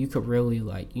 you could really,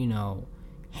 like, you know,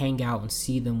 hang out and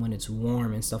see them when it's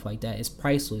warm and stuff like that. It's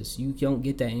priceless. You don't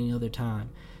get that any other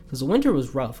time, because the winter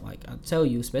was rough. Like, I tell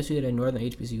you, especially at a northern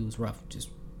HBCU, was rough. Just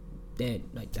dead.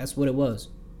 Like, that's what it was.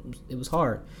 It was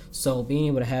hard. So being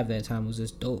able to have that time was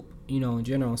just dope, you know, in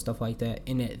general and stuff like that.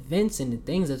 And the events and the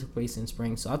things that took place in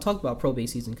spring. So I talked about probate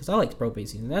season because I like probate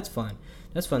season. That's fun.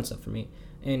 That's fun stuff for me.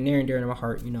 And near and dear to my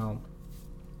heart, you know,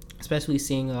 especially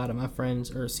seeing a lot of my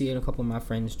friends, or seeing a couple of my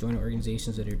friends join the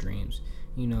organizations of their dreams,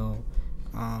 you know,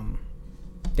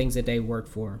 things that they worked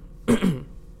for.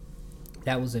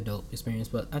 That was a dope experience.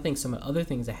 But I think some of the other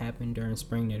things that happen during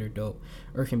spring that are dope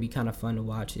or can be kind of fun to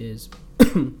watch is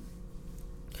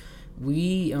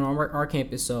we on our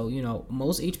campus, so, you know,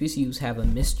 most HBCUs have a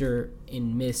Mr.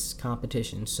 and Miss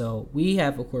competition. So we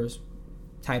have, of course,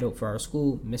 titled for our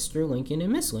school Mr. Lincoln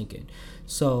and Miss Lincoln.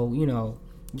 So, you know,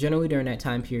 generally during that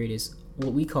time period is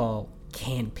what we call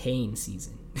campaign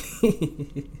season.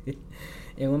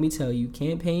 And let me tell you,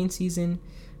 campaign season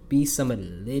be some of the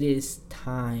littest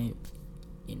time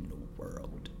in the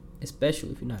world,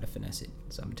 especially if you're not a finesse it.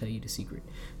 So I'm gonna tell you the secret.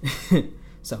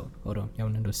 So hold on, y'all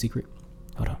wanna know the secret?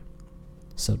 Hold on.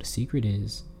 So the secret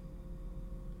is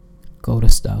go to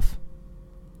stuff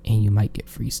and you might get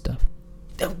free stuff.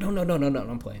 No,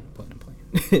 I'm playing.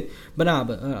 But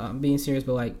I'm being serious.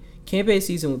 But like, campaign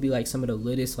season would be like some of the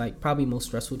littest, like probably most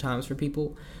stressful times for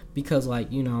people, because,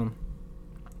 like, you know,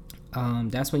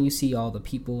 that's when you see all the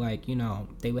people, like, you know,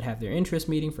 they would have their interest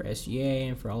meeting for SGA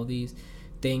and for all these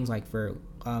things, like for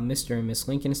Mr. and Miss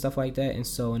Lincoln and stuff like that. And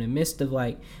so in the midst of,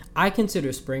 like, I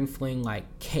consider spring fling like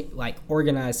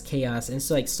organized chaos, and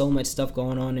it's like so much stuff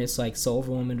going on. It's like so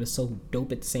overwhelming but so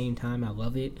dope at the same time. I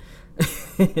love it.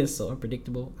 It's so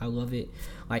unpredictable. I love it.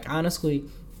 Like, honestly,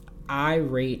 I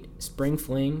rate spring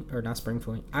semester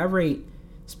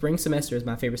as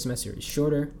my favorite semester. It's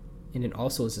shorter, and then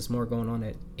also it's just more going on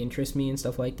that interests me and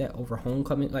stuff like that over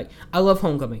homecoming. Like, I love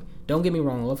homecoming. Don't get me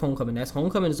wrong, I love homecoming.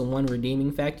 Homecoming is the one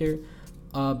redeeming factor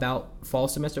about fall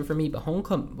semester for me. But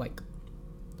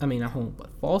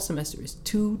fall semester is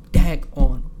too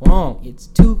daggone long. It's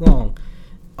too long.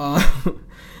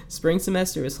 Spring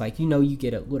semester is like, you know, you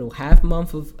get a little half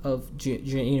month of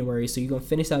January, so you're gonna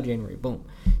finish out January. Boom,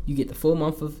 you get the full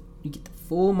month of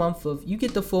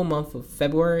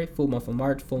February, full month of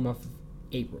March, full month of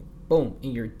April. Boom,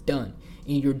 and you're done.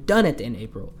 And you're done at the end of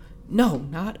April. No,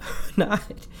 not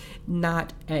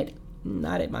at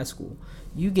my school.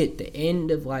 You get the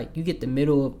end of, like, you get the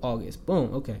middle of August.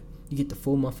 Boom, okay. You get the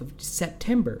full month of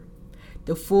September,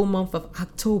 the full month of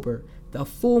October, the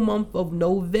full month of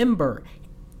November,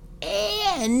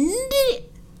 and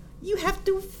you have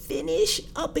to finish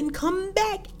up and come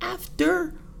back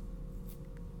after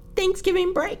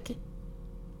Thanksgiving break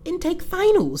and take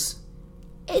finals.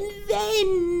 And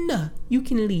then you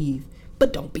can leave.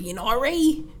 But don't be an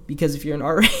RA, because if you're an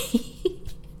RA,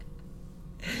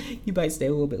 you might stay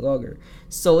a little bit longer.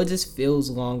 So it just feels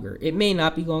longer. It may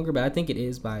not be longer, but I think it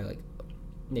is by, like,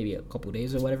 maybe a couple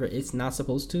days or whatever. It's not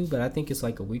supposed to, but I think it's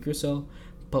like a week or so.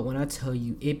 But when I tell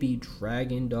you, it be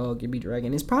dragging, dog. It be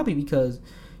dragging. It's probably because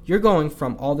you're going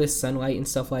from all this sunlight and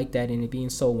stuff like that, and it being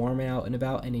so warm out and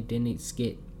about, and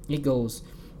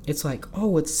it's like,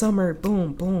 oh, it's summer,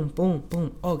 boom, boom, boom,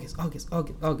 boom, August,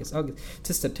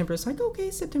 to September. It's like,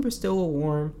 okay, September's still a little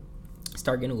warm,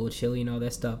 start getting a little chilly and all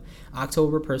that stuff.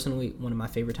 October, personally, one of my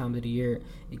favorite times of the year.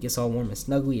 It gets all warm and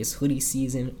snuggly. It's hoodie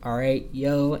season. All right,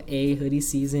 hoodie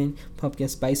season, pumpkin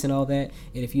spice and all that.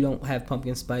 And if you don't have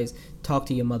pumpkin spice, talk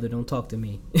to your mother. Don't talk to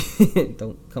me.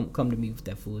 Don't come to me with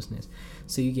that foolishness.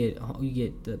 So you get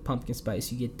the pumpkin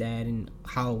spice, you get that, and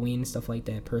Halloween and stuff like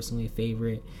that. Personally, a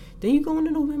favorite. Then you go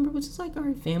into November, which is like, all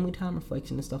right, family time,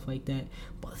 reflection and stuff like that.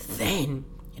 But then,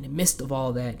 in the midst of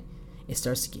all that, it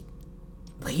starts to get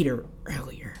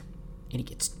earlier, and it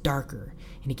gets darker,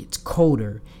 and it gets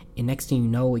colder, and next thing you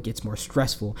know, it gets more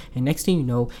stressful, and next thing you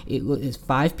know, it is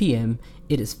 5 p.m.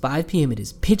 It is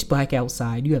pitch black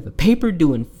outside. You have a paper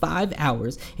due in 5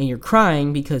 hours, and you're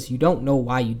crying because you don't know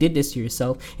why you did this to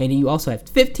yourself, and then you also have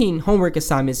 15 homework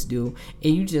assignments due,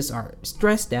 and you just are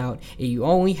stressed out, and you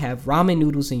only have ramen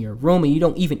noodles in your room, and you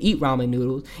don't even eat ramen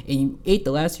noodles, and you ate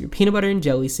the last of your peanut butter and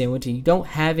jelly sandwich, and you don't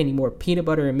have any more peanut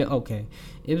butter and milk. Okay,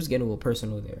 it was getting a little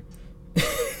personal there.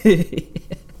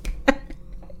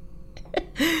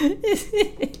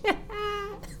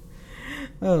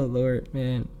 Oh Lord,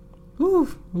 man.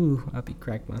 Ooh, I'll be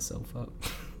cracking myself up.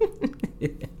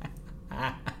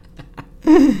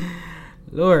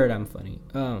 Lord, I'm funny.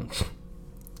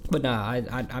 But nah,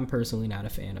 I'm personally not a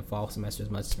fan of fall semester as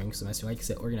much as spring semester. Like I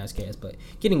said, organized chaos. But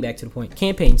getting back to the point,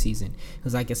 campaign season,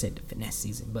 because like I said, the finesse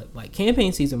season. But like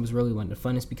campaign season was really one of the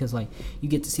funnest, because like you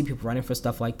get to see people running for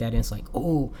stuff like that, and it's like,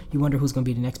 oh, you wonder who's gonna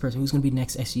be the next person, who's gonna be the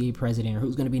next SGA president, or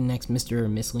who's gonna be the next Mr. or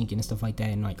Miss Lincoln and stuff like that,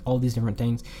 and like all these different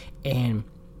things. And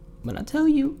when I tell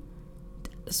you,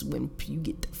 that's when you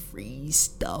get the free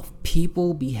stuff.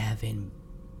 People be having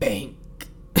bank.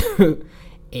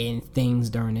 And things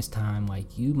during this time,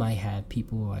 like you might have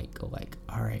people like go like,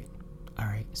 all right,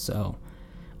 so,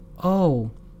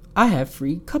 oh, I have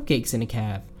free cupcakes in the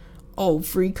caf. Oh,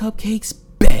 free cupcakes,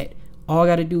 bet. All I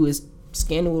gotta do is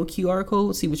scan the little QR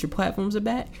code, see what your platforms are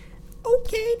at.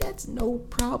 Okay, that's no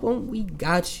problem, we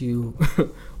got you.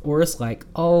 Or it's like,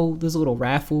 oh, there's a little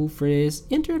raffle for this.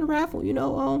 Enter the raffle,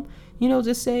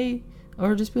 just say,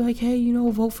 or just be like, hey,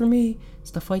 vote for me,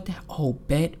 stuff like that. Oh,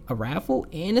 bet a raffle,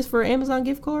 and it's for an Amazon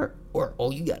gift card. Or, oh,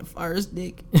 you got a Fire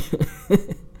Stick.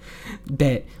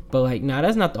 Bet. But like, nah,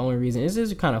 that's not the only reason. It's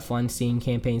just kind of fun seeing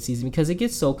campaign season, because it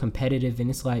gets so competitive, and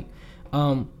it's like,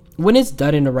 when it's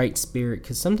done in the right spirit,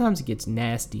 because sometimes it gets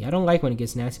nasty. I don't like when it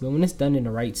gets nasty, but when it's done in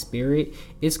the right spirit,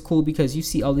 it's cool, because you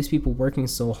see all these people working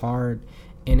so hard,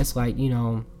 and it's like,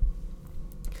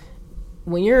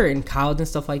 when you're in college and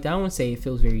stuff like that, I don't want to say it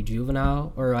feels very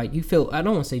juvenile, or like I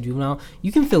don't want to say juvenile,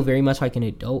 you can feel very much like an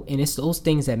adult, and it's those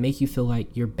things that make you feel like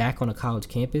you're back on a college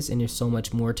campus, and there's so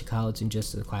much more to college than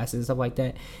just the classes and stuff like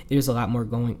that. There's a lot more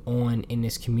going on in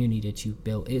this community that you've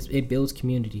built. It builds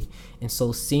community, and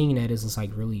so seeing that is just like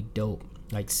really dope.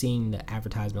 Like seeing the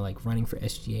advertisement, like running for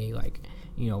SGA, like,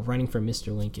 running for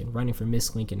Mr. Lincoln, running for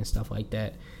Miss Lincoln and stuff like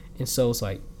that. And so it's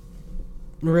like,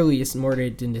 really, it's more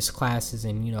than just classes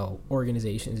and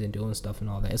organizations and doing stuff and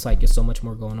all that. It's like it's so much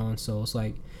more going on. So it's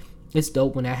like, it's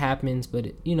dope when that happens, but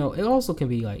it also can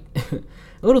be like a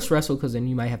little stressful, because then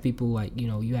you might have people like,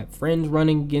 you have friends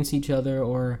running against each other,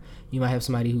 or you might have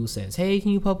somebody who says, hey,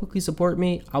 can you publicly support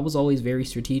me? I was always very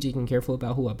strategic and careful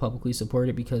about who I publicly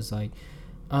supported, because like,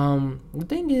 the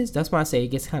thing is, that's why I say it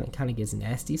gets kind of gets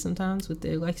nasty sometimes with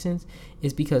the elections,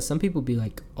 is because some people be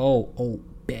like, oh,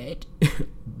 bet.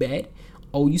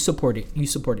 Oh, you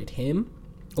supported him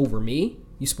over me?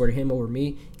 You supported him over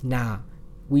me? Nah,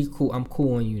 we cool. I'm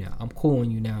cool on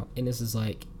you now. And this is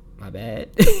like, my bad.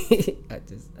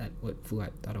 What fool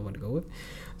I thought I wanted to go with.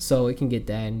 So it can get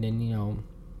that, and then,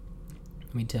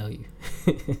 let me tell you.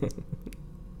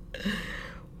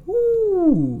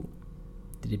 Woo!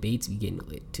 The debates be getting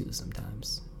lit too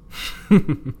sometimes.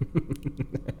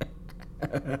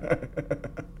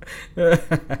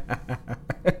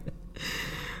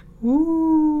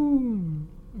 Ooh,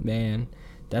 man,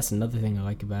 that's another thing I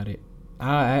like about it.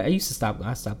 I used to stop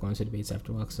going to debates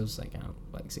after a while, because I was like, I don't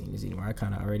like seeing this anymore.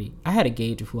 I had a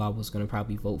gauge of who I was going to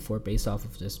probably vote for based off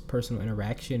of just personal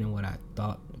interaction and what I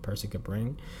thought the person could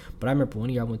bring. But I remember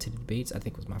one year I went to the debates, I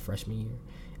think it was my freshman year.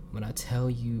 When I tell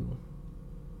you,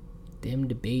 them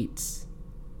debates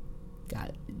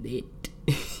got lit.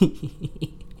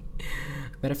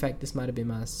 Matter of fact, this might have been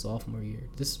my sophomore year.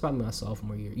 This is probably my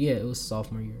sophomore year. Yeah, it was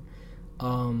sophomore year.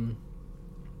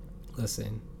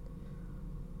 Listen.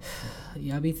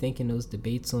 Y'all be thinking those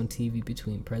debates on TV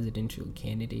between presidential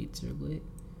candidates are lit?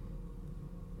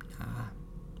 Nah.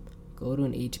 Go to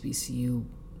an HBCU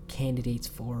candidates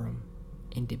forum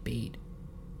and debate.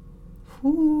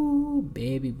 Whoo,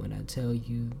 baby, when I tell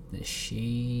you the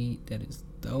shade that is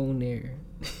thrown there.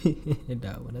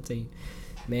 When I tell you,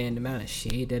 man, the amount of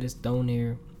shade that is thrown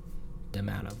there, the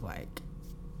amount of like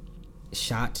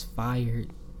shots fired,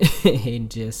 and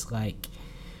just like,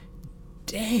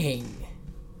 dang,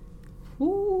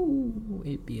 whoo,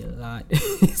 it'd be a lot.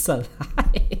 It's a lot.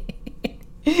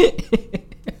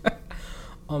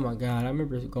 Oh my god, I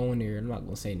remember going there. I'm not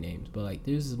gonna say names, but like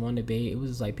there's this one debate. It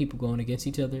was just like people going against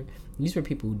each other. These were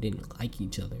people who didn't like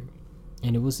each other,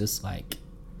 and it was just like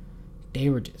they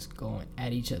were just going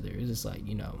at each other. It was just like,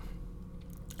 I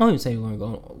don't even say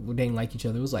we didn't like each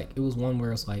other. It was one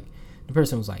where it's like the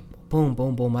person was like, boom,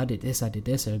 boom, boom, I did this,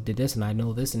 and I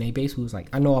know this, and they basically was like,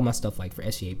 I know all my stuff like for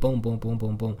SGA, boom, boom, boom,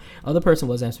 boom, boom. Other person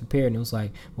wasn't as prepared, and it was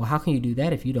like, well, how can you do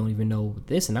that if you don't even know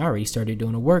this? And I already started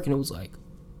doing the work, and it was like,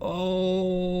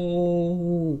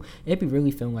 oh, it'd be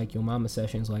really feeling like Your Mama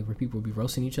sessions, like where people would be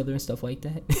roasting each other and stuff like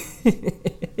that.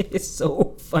 It's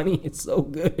so funny, it's so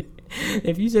good.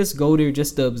 If you just go there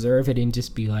just to observe it and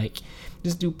just be like,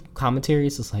 just do commentary,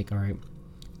 it's just like, all right,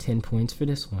 10 points for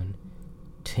this one,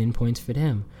 10 points for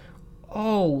them.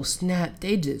 Oh snap,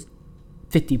 they just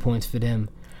 50 points for them.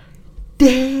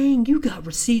 Dang, you got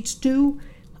receipts too?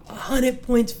 100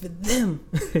 points for them.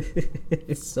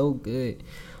 It's so good.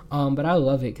 But I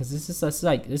love it because this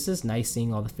is nice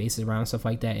seeing all the faces around, stuff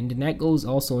like that. And then that goes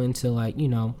also into like,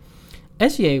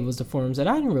 SGA was the forums that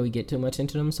I didn't really get too much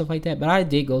into them and stuff like that, but I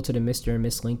did go to the Mr. and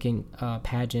Miss Lincoln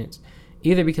pageants,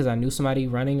 either because I knew somebody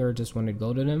running or just wanted to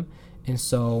go to them. And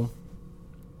so,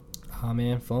 oh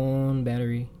man, phone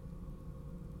battery.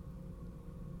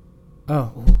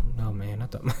 Oh no, man, I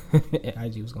thought my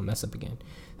IG was gonna mess up again.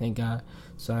 Thank God.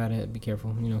 So I had to be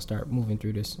careful, start moving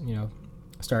through this,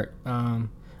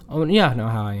 Oh yeah, I know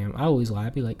how I am. I always lie.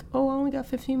 I'd be like, "Oh, I only got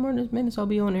 15 more minutes. I'll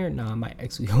be on there." No, I might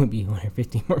actually only be on there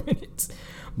 15 more minutes.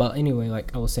 But anyway,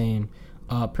 like I was saying,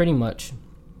 pretty much,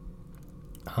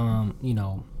 I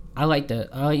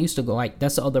used to go, like,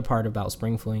 that's the other part about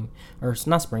spring fling, or it's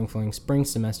not spring fling, spring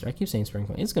semester. I keep saying spring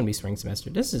fling. It's gonna be spring semester.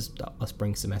 This is a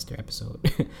spring semester episode.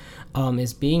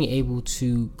 Is being able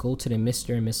to go to the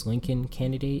Mr. and Miss Lincoln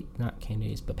not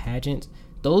candidates, but pageants.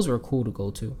 Those were cool to go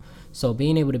to. So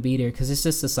being able to be there, because it's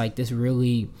just this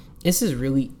is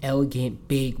really elegant,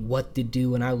 big what to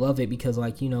do, and I love it because,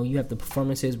 like, you have the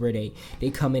performances where they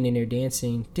come in and they're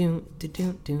dancing, do do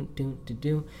do do do do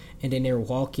do, and then they're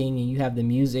walking, and you have the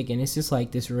music, and it's just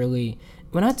like this really.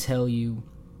 When I tell you,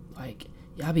 like,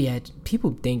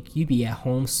 people think you be at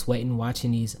home sweating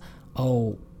watching these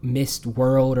Miss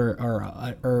World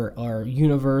or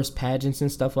Universe pageants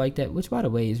and stuff like that, which by the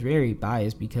way is very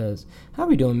biased because how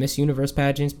we doing Miss Universe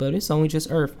pageants, but it's only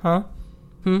just Earth, huh?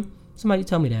 Somebody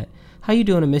tell me that. How you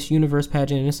doing a Miss Universe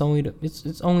pageant and it's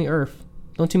only Earth?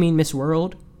 Don't you mean Miss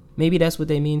World? Maybe that's what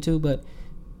they mean too, but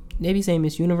they be saying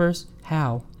Miss Universe.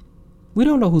 How? We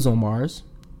don't know who's on Mars.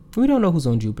 We don't know who's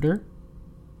on Jupiter.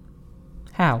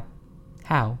 How?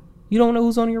 You don't know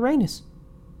who's on Uranus.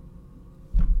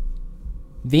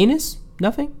 Venus?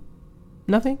 Nothing?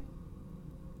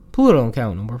 Pluto don't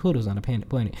count no more. Pluto's not a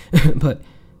planet. But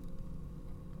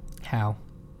how?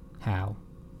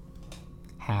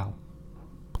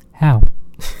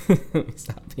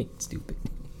 Stop being stupid.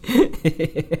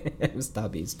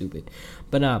 Stop being stupid.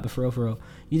 But for real,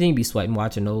 you think you be sweating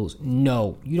watching those?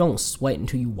 No, you don't sweat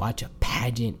until you watch a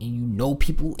pageant and you know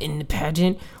people in the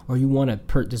pageant, or you want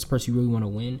to this person you really want to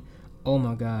win. Oh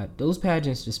my God, those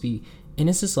pageants just be, and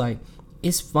it's just like,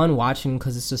 it's fun watching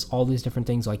because it's just all these different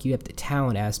things. Like, you have the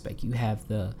talent aspect, you have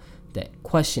the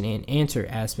question and answer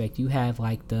aspect, you have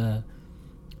like the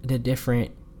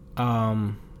different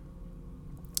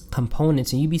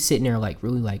components, and you be sitting there like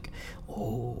really like,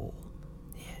 oh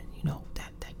yeah,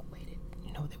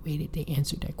 the way that they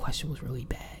answered that question was really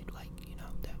bad. Like,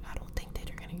 I don't think that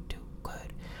they're gonna do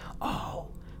good.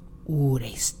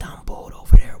 They stumbled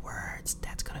over their words.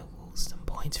 That's gonna lose some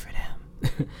points for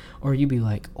them. Or you be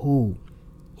like, oh,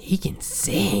 he can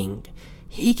sing.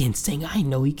 I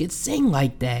know he can sing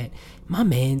like that. My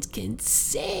mans can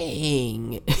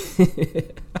sing.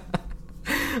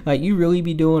 Like, you really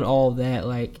be doing all that,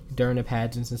 like, during the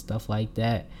pageants and stuff like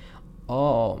that.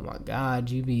 Oh my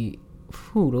God,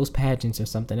 those pageants are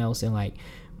something else. And like,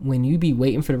 when you be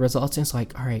waiting for the results, it's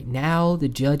like, all right, now the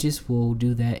judges will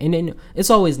do that. And then it's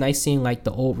always nice seeing like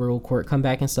the old royal court come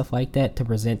back and stuff like that to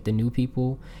present the new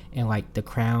people and like the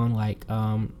crown, like,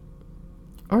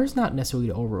 or it's not necessarily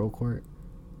the old royal court.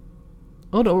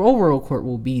 Oh, the old royal court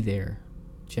will be there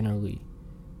generally.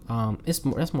 That's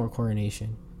more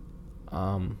coronation.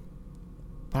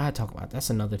 But I talk about that's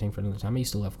another thing for another time. I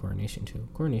used to love coronation too.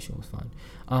 Coronation was fun.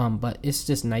 But it's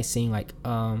just nice seeing like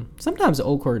sometimes the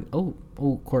old court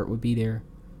would be there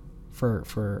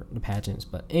for the pageants.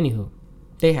 But anywho,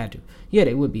 they had to. Yeah,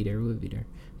 they would be there.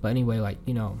 But anyway, like,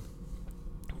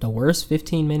 the worst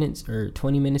 15 minutes or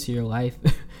 20 minutes of your life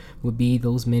would be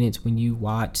those minutes when you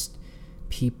watched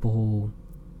people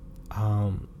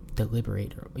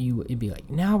deliberate. It'd be like,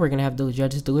 now we're gonna have the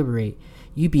judges deliberate.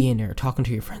 You'd be in there talking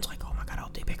to your friends like, oh my God, I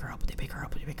hope they pick her up.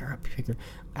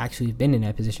 Actually, you've been in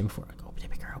that position before. Like, oh, they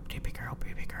pick her up.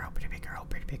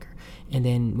 And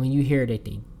then when you hear that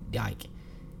they, like,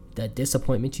 the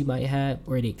disappointment you might have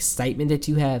or the excitement that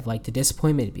you have, like the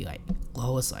disappointment would be like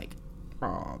low. It's like,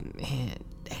 oh man,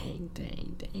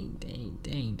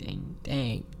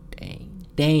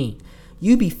 dang.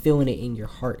 You be feeling it in your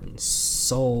heart and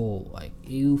soul. Like,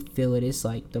 you feel it. It's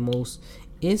like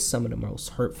it's some of the most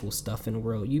hurtful stuff in the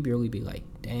world. You really be like,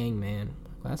 dang, man.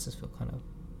 My glasses feel kind of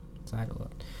sidle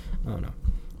up. I don't know.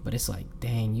 But it's like,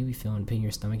 dang, you be feeling it in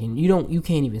your stomach. And you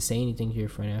can't even say anything to your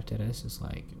friend after that. It's just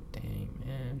like, dang,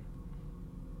 man.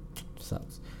 It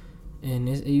sucks. And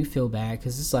you feel bad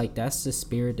because it's like, that's the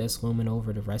spirit that's looming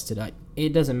over the rest of it. Like,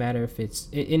 it doesn't matter if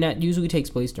and that usually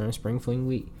takes place during spring fling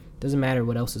week. Doesn't matter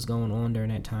what else is going on during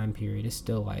that time period. It's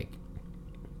still like,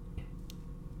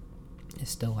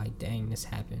 dang, this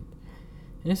happened.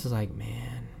 And this is like,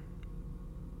 man,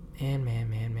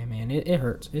 man, it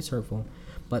hurts. It's hurtful.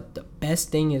 But the best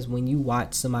thing is when you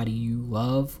watch somebody you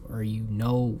love or you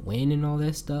know win and all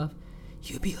that stuff,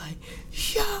 you be like,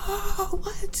 yo,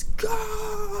 let's go,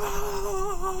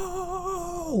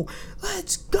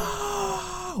 let's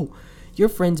go. Your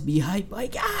friends be hype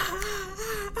like,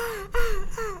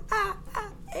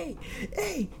 hey,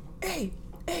 hey, hey,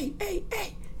 hey, hey,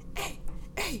 hey,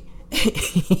 hey,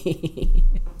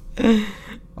 hey.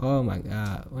 Oh my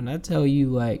god, when I tell you,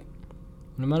 like,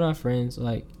 one of my friends,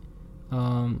 like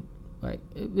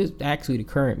it was actually the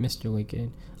current Mr.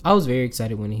 Lincoln. I was very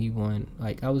excited when he won.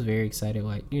 Like, I was very excited.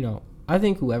 Like, you know, I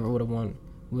think whoever would have won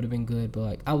would have been good, but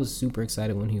like, I was super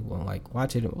excited when he won. Like,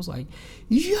 watching it was like,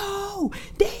 yo,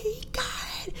 they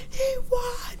got it, he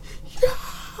won,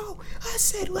 yo. I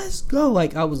said, let's go.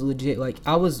 Like, I was legit. Like,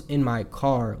 I was in my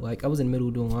car. Like, I was in the middle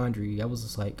of doing laundry. I was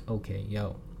just like, okay,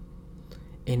 yo.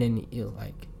 And then it was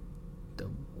like, the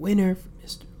winner for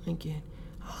Mr. Lincoln.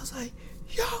 I was like,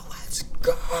 yo, let's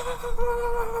go.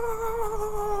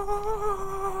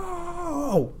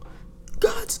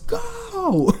 Let's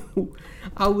go.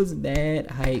 I was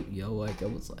mad hype, yo. Like, I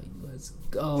was like, let's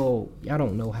go. Y'all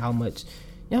don't know how much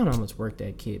work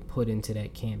that kid put into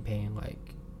that campaign. Like,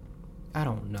 I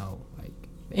don't know. Like,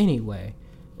 anyway.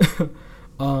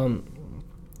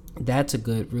 That's a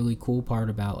good, really cool part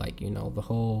about, like, you know, the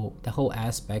whole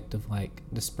aspect of, like,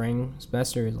 the spring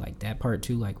semester is like that part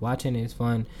too. Like, watching it is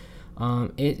fun.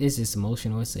 It is just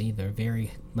emotional. It's either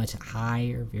very much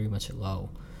high or very much low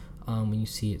when you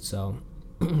see it. So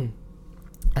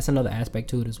that's another aspect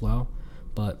to it as well.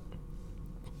 But,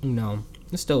 you know,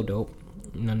 it's still dope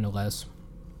nonetheless.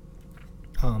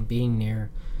 Being there.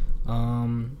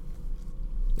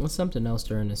 What's something else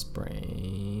during the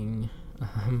spring?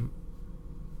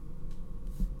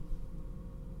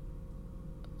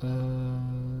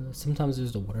 Sometimes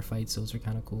there's the water fights. Those are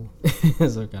kind of cool.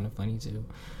 Those are kind of funny too.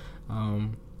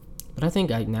 But I think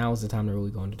like now is the time to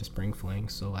really go into the spring fling.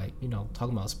 So, like, you know,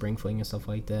 talking about spring fling and stuff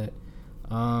like that.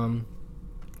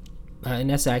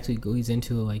 And that's actually goes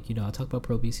into, like, you know, I talk about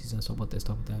pro B season, talk about this,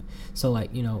 talk about that. So,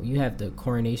 like, you know, you have the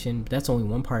coronation, but that's only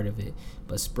one part of it.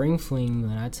 But spring fling,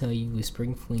 when I tell you, the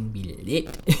spring fling be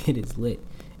lit, it is lit,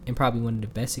 and probably one of the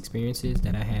best experiences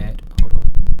that I had. Hold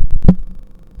on.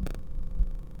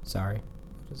 Sorry,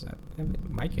 what is that? I have a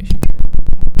mic issue.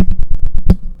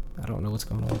 I don't know what's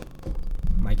going on.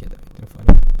 Mic is acting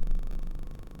funny.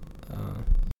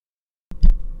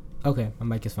 Okay,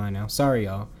 my mic is fine now. Sorry,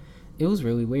 y'all. It was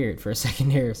really weird for a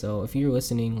second there. So if you're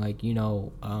listening, like, you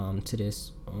know, to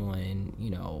this on, you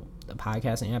know, the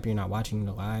podcasting app, you're not watching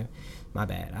the live, my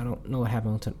bad. I don't know what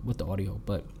happened with the audio,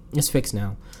 but it's fixed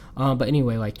now. But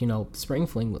anyway, like, you know, spring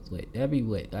fling was lit. That'd be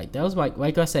lit. Like, that was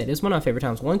like I said, it's one of my favorite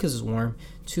times. One, because it's warm.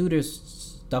 Two,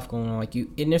 there's stuff going on. Like,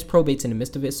 and there's probates in the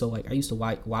midst of it. So, like, I used to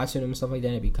watching them and stuff like that.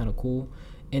 It'd be kind of cool.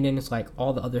 And then it's like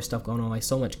all the other stuff going on, like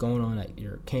so much going on, like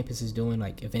your campus is doing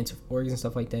like events with orgs and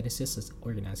stuff like that. It's just this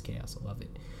organized chaos. I love it.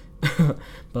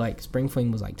 But like spring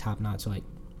fling was like top notch. So, like,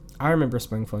 I remember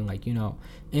spring fling, like, you know,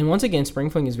 and once again, spring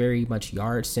fling is very much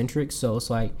yard centric. So it's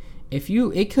like,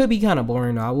 it could be kind of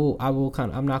boring.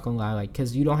 I'm not gonna lie, like,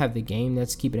 because you don't have the game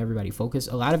that's keeping everybody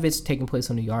focused. A lot of it's taking place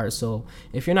on the yard. So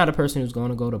if you're not a person who's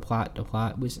going to go to plot,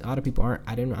 which a lot of people aren't,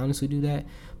 I didn't honestly do that.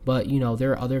 But, you know,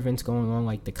 there are other events going on,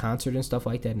 like the concert and stuff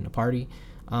like that, and the party.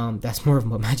 That's more of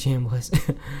what my jam was.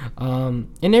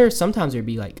 And sometimes there'd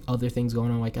be like other things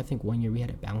going on. Like, I think one year we had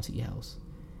a bouncy house,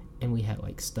 and we had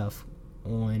like stuff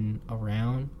on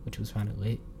around, which was kind of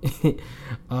lit.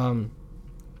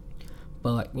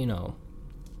 But, like, you know,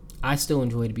 I still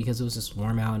enjoyed it because it was just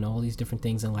warm out and all these different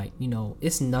things. And, like, you know,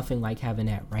 it's nothing like having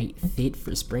that right fit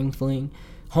for spring fling.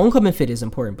 Homecoming fit is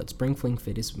important, but spring fling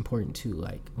fit is important too.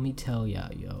 Like, let me tell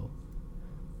y'all, yo.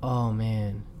 Oh,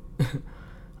 man.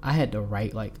 I had to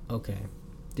write, like, okay,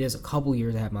 there's a couple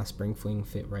years I had my spring fling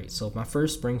fit right. So my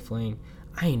first spring fling,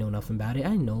 I ain't know nothing about it. I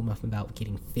didn't know nothing about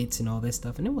getting fits and all this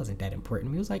stuff, and it wasn't that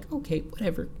important. It was like, okay,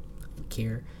 whatever, I don't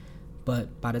care.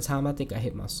 But by the time I think I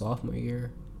hit my sophomore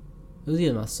year, it was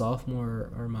either my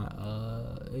sophomore or my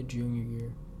junior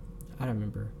year. I don't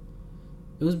remember.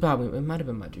 It might have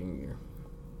been my junior year.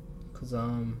 Cause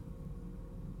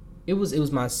it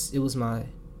was my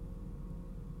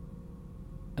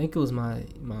I think it was my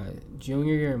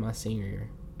junior year and my senior year,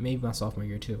 maybe my sophomore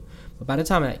year too. But by the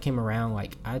time that came around,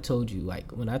 like, I told you,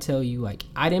 like, when I tell you, like,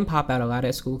 I didn't pop out a lot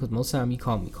at school because most of the time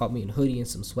you caught me in a hoodie and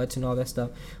some sweats and all that stuff.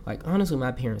 Like, honestly,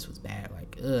 my parents was bad.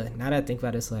 Like, now that I think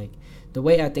about it, it's like the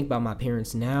way I think about my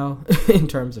parents now in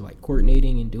terms of like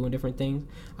coordinating and doing different things.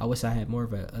 I wish I had more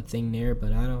of a thing there,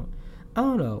 but I don't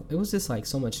know. It was just like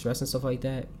so much stress and stuff like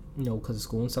that. because of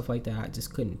school and stuff like that. I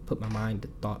just couldn't put my mind to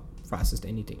thought process to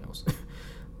anything else.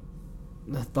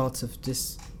 The thoughts of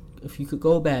just, if you could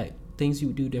go back, things you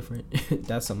would do different.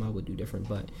 That's something I would do different.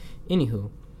 But anywho,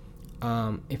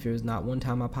 if there was not one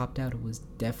time I popped out, it was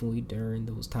definitely during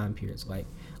those time periods. Like,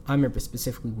 I remember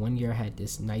specifically one year I had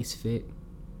this nice fit.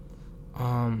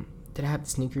 Did I have the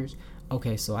sneakers?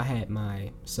 Okay, so I had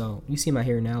so you see my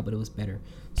hair now, but it was better.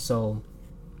 So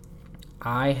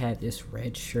I had this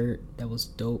red shirt that was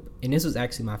dope, and this was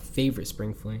actually my favorite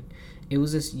spring fling. It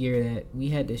was this year that we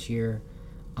had this year.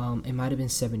 It might have been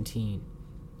 17.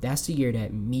 That's the year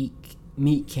that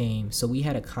Meek came. So we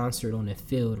had a concert on the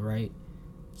field, right?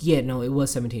 Yeah, no, it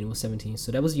was 17. It was 17.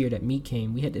 So that was the year that Meek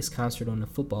came. We had this concert on the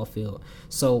football field.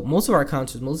 So most of our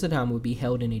concerts, most of the time, would be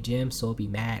held in a gym. So it'd be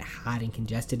mad hot and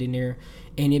congested in there,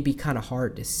 and it'd be kind of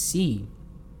hard to see.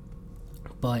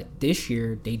 But this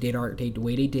year, the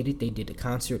way they did it, they did a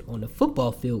concert on the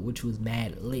football field, which was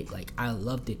mad lit. Like, I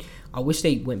loved it. I wish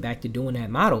they went back to doing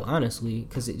that model, honestly,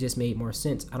 because it just made more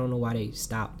sense. I don't know why they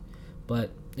stopped,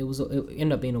 but it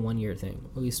ended up being a 1 year thing,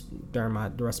 at least during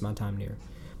the rest of my time there.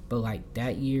 But like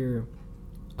that year,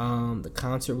 the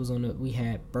concert was we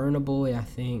had Burna Boy, I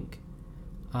think.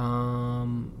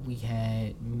 We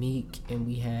had Meek, and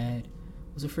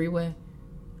was it Freeway?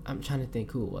 I'm trying to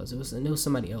think who it was. It was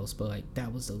somebody else, but like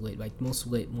that was the most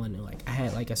lit one. And like I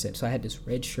had, like I said, so I had this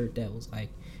red shirt that was like,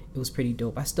 it was pretty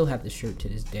dope. I still have the shirt to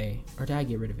this day. Or did I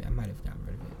get rid of it? I might have gotten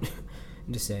rid of it.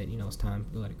 And just said, it's time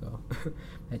to let it go.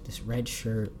 I had this red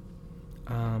shirt.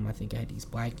 I think I had these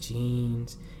black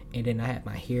jeans, and then I had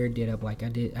my hair did up like I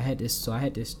did. I had this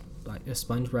like a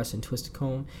sponge brush and twisted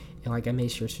comb, and like I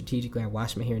made sure strategically I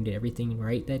washed my hair and did everything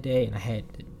right that day. And I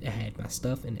had my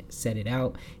stuff and set it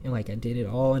out, and like I did it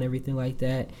all and everything like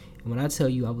that. And when I tell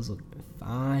you I was looking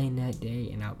fine that day,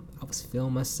 and I was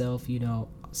feeling myself, I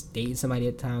was dating somebody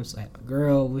at the time, so I had a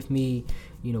girl with me.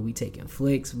 We taking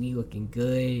flicks, we looking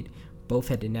good. Both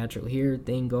had the natural hair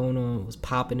thing going on, it was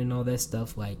popping and all that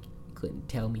stuff. Like, couldn't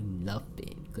tell me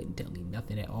nothing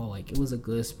at all. Like, it was a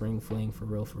good spring fling for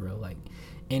real. Like,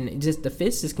 and just the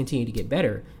fits just continue to get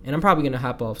better. And I'm probably gonna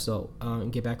hop off, so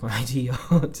get back on IG,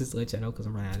 y'all, just to let y'all know, because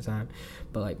I'm running out of time.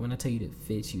 But like, when I tell you that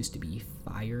fits used to be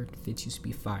fire,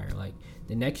 like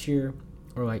the next year,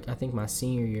 or like I think my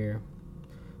senior year,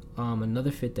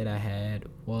 another fit that I had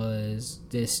was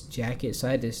this jacket. So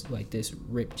I had this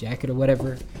ripped jacket or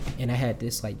whatever, and I had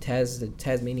this like the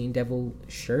Tasmanian Devil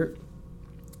shirt,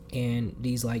 and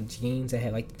these like jeans that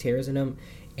had like the tears in them,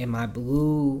 and my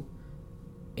blue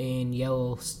and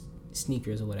yellow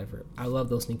sneakers or whatever. I love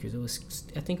those sneakers.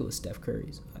 I think it was Steph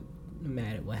Curry's. I'm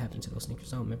mad at what happened to those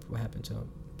sneakers. I don't remember what happened to them.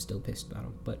 I'm still pissed about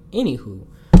them. But anywho,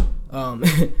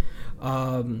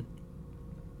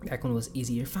 back when it was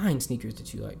easier to find sneakers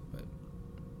that you like, but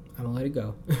I'm gonna let it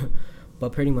go.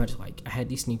 But pretty much, like, I had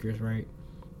these sneakers, right?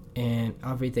 And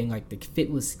everything, like, the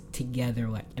fit was together,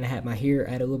 like, and I had a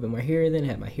little bit more hair then, I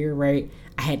had my hair right.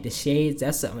 I had the shades,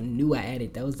 that's something new I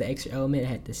added. That was the extra element. I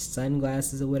had the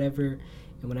sunglasses or whatever.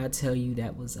 And when I tell you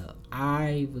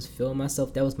I was feeling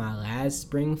myself, that was my last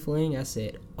spring fling. I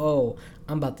said, oh,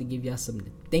 I'm about to give y'all something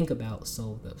to think about.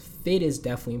 So the fit is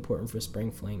definitely important for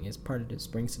spring fling. It's part of the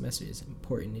spring semester. It's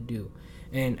important to do.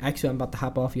 And actually, I'm about to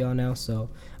hop off y'all now, so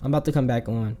I'm about to come back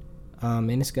on.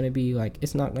 And it's going to be like,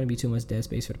 it's not going to be too much dead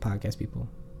space for the podcast people.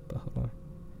 But hold on.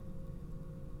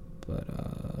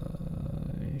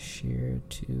 But share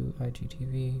to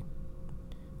IGTV.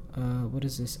 What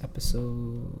is this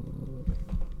episode?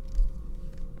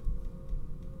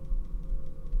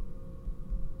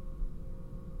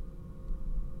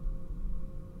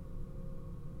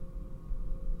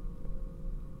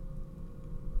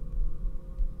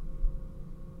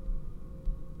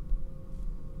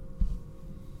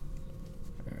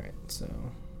 Alright, so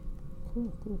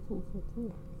cool.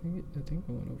 I think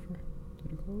I went over.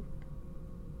 Did it go over?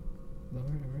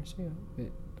 Lord have mercy.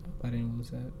 I didn't lose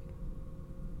that.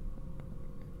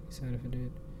 Sad if it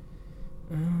did.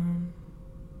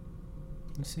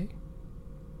 Let's see.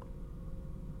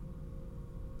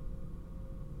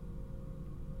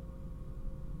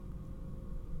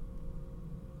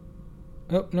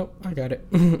 Oh, nope, I got it.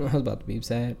 I was about to be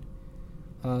sad.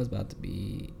 I was about to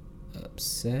be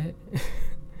upset.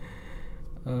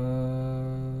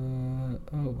 Oh,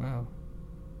 wow.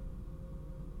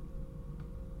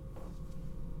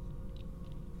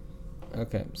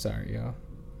 Okay, sorry, y'all.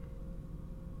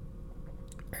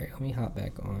 Alright, let me hop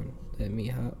back on.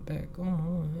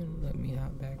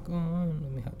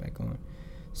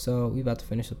 So, we about to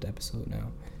finish up the episode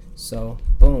now. So,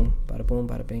 boom, bada boom,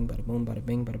 bada bing, bada boom, bada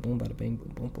bing, bada boom, bada bing,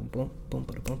 boom, boom, boom, boom, boom,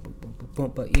 bada boom, boom, boom, boom,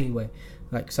 boom. But anyway,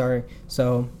 like, sorry.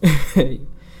 So,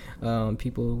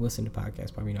 People who listen to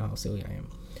podcasts probably know how silly I am.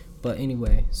 But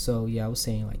anyway, so yeah, I was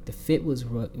saying like the fit was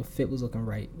looking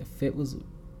right. The fit was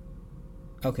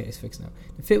okay. It's fixed now.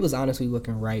 The fit was honestly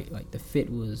looking right. Like the fit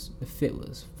was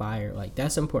fire. Like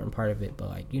that's the important part of it. But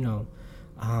like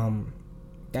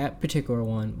that particular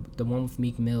one, the one with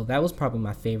Meek Mill, that was probably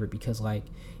my favorite because like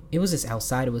it was just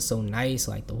outside. It was so nice.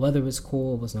 Like the weather was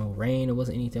cool. It was no rain. It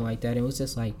wasn't anything like that. It was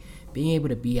just like being able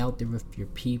to be out there with your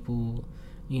people.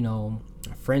 Our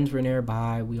friends were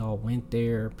nearby. We all went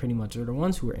there pretty much, or the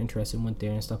ones who were interested went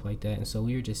there and stuff like that. And so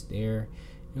we were just there.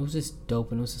 It was just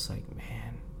dope. And it was just like,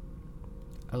 man,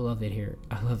 I love it here.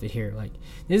 I love it here. Like,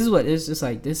 this is what it's just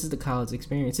like. This is the college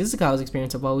experience. This is the college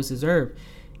experience I've always deserved.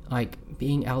 Like,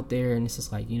 being out there, and it's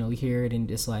just like, you hear it,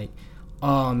 and it's like,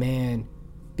 oh, man,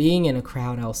 being in a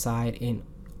crowd outside, and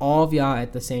all of y'all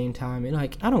at the same time, and,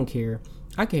 like, I don't care.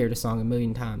 I can hear the song a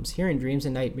million times. Hearing Dreams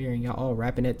and Nightmare, and y'all all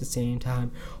rapping at the same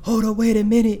time. Hold up, wait a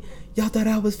minute. Y'all thought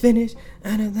I was finished.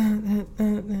 And then,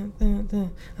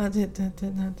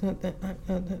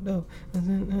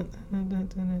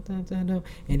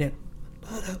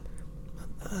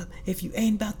 if you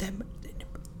ain't about that,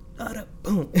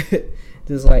 boom.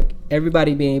 Just like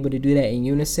everybody being able to do that in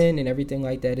unison and everything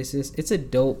like that. It's a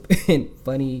dope and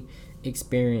funny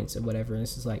experience or whatever. And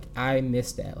it's just like, I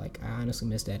miss that. Like, I honestly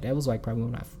miss that. That was like probably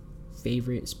one of my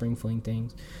favorite spring fling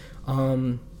things.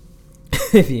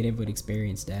 If you didn't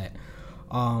experience that.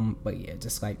 But yeah,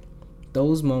 just like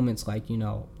those moments, like,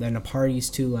 then the parties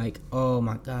too, like, oh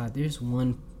my God, there's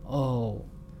one,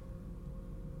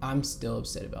 I'm still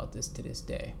upset about this to this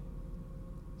day.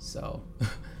 So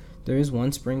there is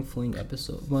one spring fling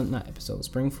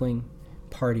spring fling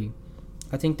party.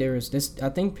 I think there is this, I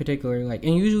think particularly like,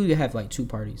 and usually they have like two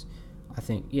parties. I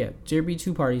think, yeah, there'd be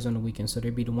two parties on the weekend. So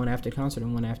there'd be the one after the concert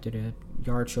and one after the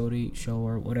yard show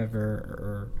or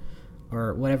whatever,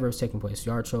 or whatever was taking place,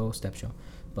 yard show, step show.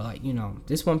 But like,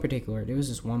 this one particular, there was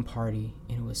this one party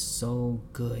and it was so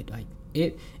good. Like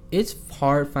it's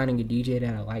hard finding a DJ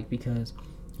that I like because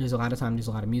there's a lot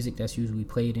of music that's usually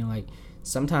played, and like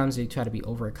sometimes they try to be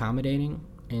over accommodating,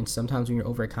 and sometimes when you're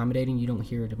over accommodating you don't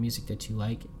hear the music that you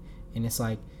like, and it's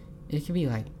like it can be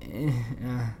like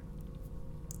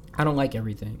I don't like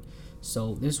everything.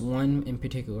 So this one in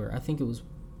particular, I think it was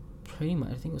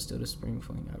still the spring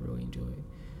fling I really enjoyed.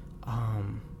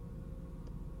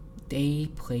 They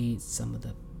played some of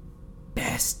the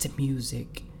best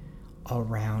music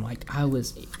around. Like I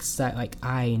was excited, like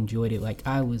I enjoyed it, like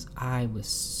I was in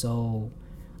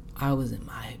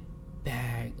my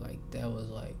bag. Like that was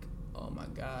like, oh my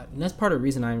God. And that's part of the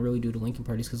reason I didn't really do the Linkin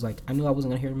parties, because like I knew I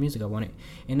wasn't gonna hear the music I wanted,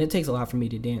 and it takes a lot for me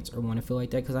to dance or want to feel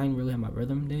like that, because I didn't really have my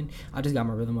rhythm then. I just got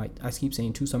my rhythm, like I keep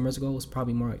saying, 2 summers ago. It was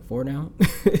probably more like 4 now.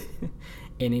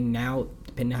 And then now,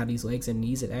 depending on how these legs and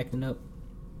knees are acting up,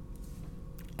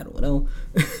 I don't know.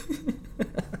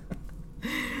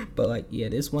 But like, yeah,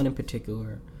 this one in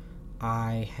particular,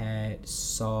 I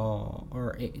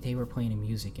they were playing the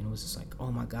music, and it was just like, oh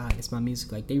my God, it's my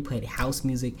music. Like they played house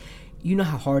music. You know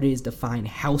how hard it is to find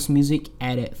house music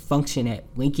at a function at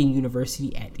Lincoln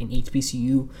University at an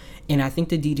HBCU, and I think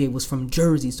the DJ was from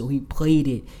Jersey, so he played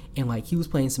it, and like he was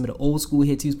playing some of the old school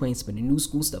hits, he was playing some of the new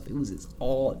school stuff. It was just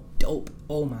all dope.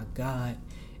 Oh my God.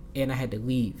 And I had to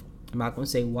leave. I'm not gonna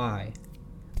say why.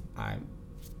 I'm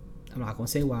not gonna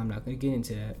say why. I'm not gonna get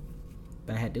into that.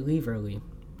 But I had to leave early.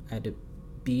 I had to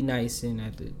be nice, and I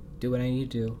had to do what I need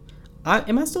to do.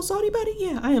 Am I still salty about it?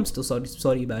 Yeah, I am still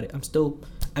salty about it.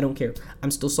 I don't care.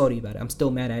 I'm still salty about it. I'm still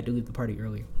mad I had to leave the party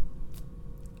earlier.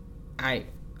 I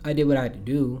did what I had to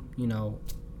do. You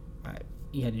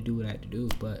had to do what I had to do,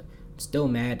 but I'm still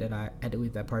mad that I had to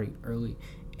leave that party early.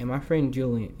 And my friend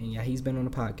Julian, and yeah, he's been on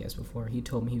the podcast before, he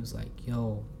told me, he was like,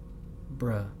 yo,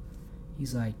 bruh,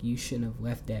 he's like, you shouldn't have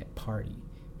left that party.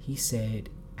 He said,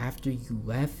 after you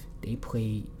left, they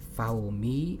played Follow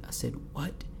Me. I said,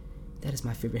 what? That is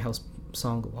my favorite house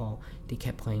song of all. They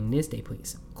kept playing this. They played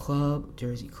some club,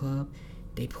 Jersey Club.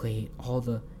 They played all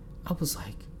the... I was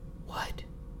like, what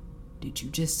did you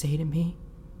just say to me?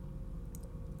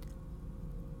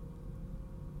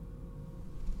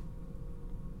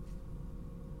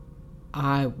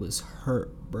 I was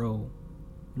hurt, bro.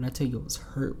 When I tell you I was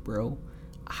hurt, bro,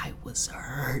 I was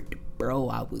hurt, bro.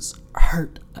 I was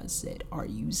hurt. I said, are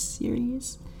you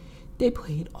serious? They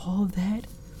played all that.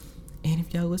 And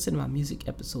if y'all listen to my music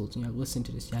episodes and y'all listen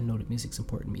to this, y'all know that music's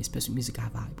important to me, especially music I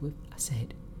vibe with. I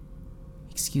said,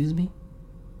 excuse me?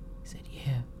 He said,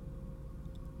 yeah.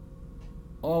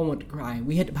 Oh, I want to cry.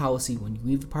 We had the policy, when you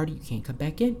leave the party, you can't come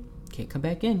back in. Can't come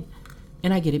back in.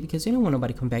 And I get it, because they don't want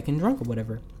nobody to come back in drunk or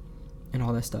whatever. And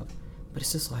all that stuff. But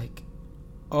it's just like,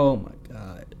 oh my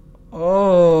God.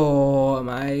 Oh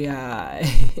my god.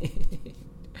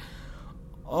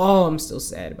 Oh, I'm still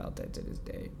sad about that to this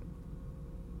day.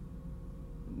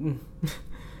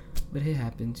 But it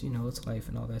happens, it's life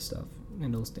and all that stuff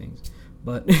and those things.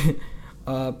 But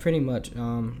pretty much,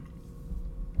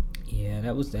 yeah,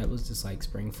 that was just like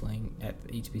spring fling at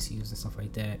HBCUs and stuff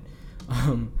like that.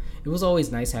 It was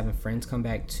always nice having friends come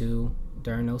back too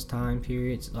during those time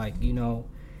periods, like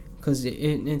because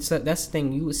it's that's the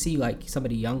thing. You would see like some of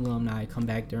the young alumni come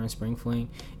back during spring fling,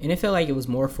 and it felt like it was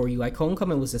more for you. Like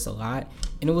homecoming was just a lot,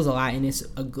 and it was a lot, and it's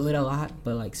a lot.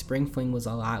 But like spring fling was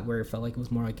a lot where it felt like it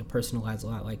was more like a personalized a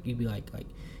lot. Like you'd be like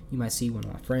you might see one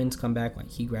of my friends come back,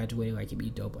 like he graduated, like it'd be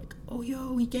dope. Like, oh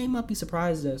yo, he came up, he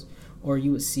surprised us. Or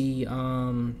you would see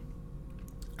another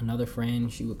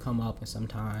friend, she would come up, and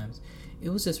sometimes it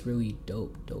was just really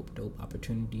dope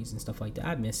opportunities and stuff like that.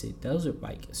 I miss it. Those are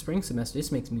like spring semester.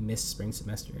 This makes me miss spring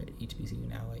semester at HBCU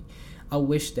now. Like, I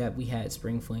wish that we had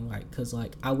spring fling, like, cause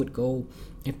like I would go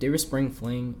if there was spring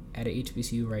fling at a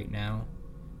HBCU right now,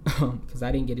 cause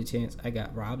I didn't get a chance. I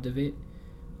got robbed of it.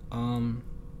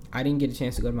 I didn't get a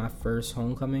chance to go to my first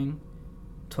homecoming,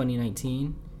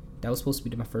 2019. That was supposed to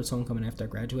be my first homecoming after I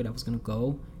graduated. I was gonna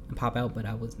go and pop out, but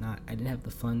I was not. I didn't have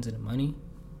the funds and the money.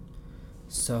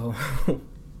 So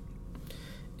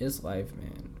it's life,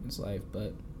 man. It's life,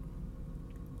 but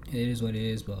it is what it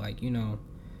is. But like I'm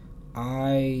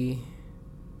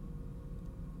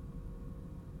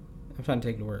trying to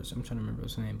take the words. I'm trying to remember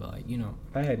what's name, but like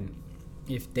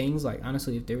if things like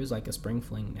honestly, if there was like a spring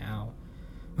fling now,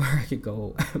 where I could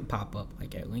go pop up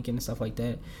like at Lincoln and stuff like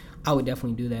that, I would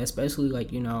definitely do that. Especially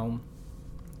like you want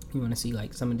to see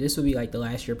like some of this would be like the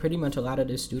last year. Pretty much a lot of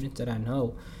the students that I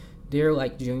know, they're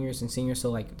like juniors and seniors, so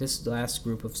like this is the last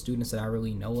group of students that I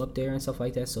really know up there and stuff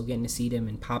like that. So getting to see them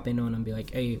and pop in on them, be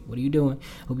like, hey, what are you doing?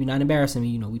 Hope you're not embarrassing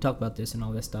me. We talk about this and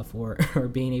all that stuff, or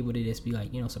being able to just be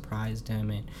like, surprise them.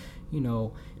 And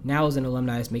now as an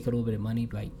alumni, just make a little bit of money,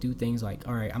 like do things like,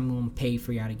 all right, I'm gonna pay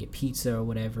for y'all to get pizza or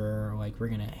whatever, or like we're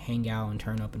gonna hang out and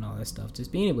turn up and all that stuff.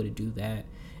 Just being able to do that,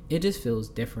 it just feels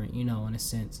different, in a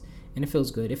sense. And it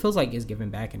feels good. It feels like it's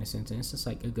giving back in a sense, and it's just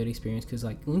like a good experience because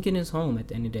like Lincoln is home at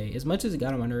the end of the day. As much as it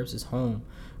got on my nerves, it's home.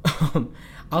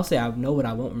 I'll say I know what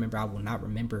I won't remember. I will not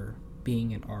remember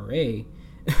being an RA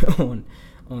on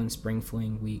spring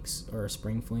fling weeks or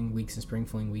spring fling weeks and spring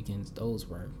fling weekends. Those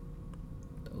were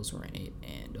in it,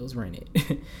 and those were in it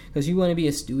because you want to be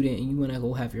a student and you want to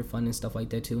go have your fun and stuff like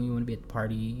that too. And you want to be at the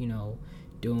party,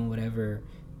 doing whatever.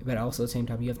 But also at the same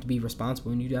time, you have to be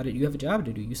responsible, and you have a job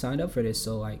to do. You signed up for this,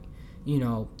 so like.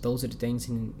 Those are the things,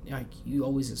 and like you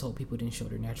always just hope people didn't show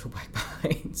their natural black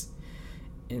behinds,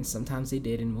 and sometimes they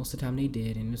did, and most of the time they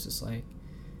did, and it's just like,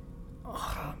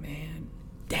 oh man,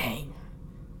 dang,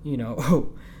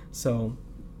 so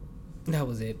that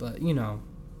was it. But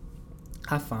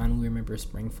I finally remember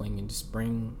spring fling and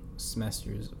spring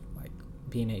semesters, like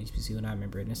being at HBCU, and I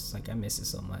remember it, and it's just like I miss it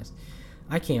so much.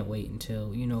 I can't wait until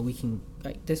we can,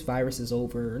 like, this virus is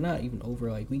over, or not even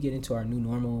over, like we get into our new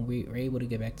normal and we're able to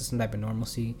get back to some type of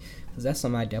normalcy, because that's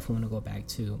something I definitely want to go back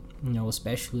to,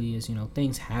 especially as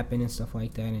things happen and stuff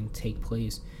like that and take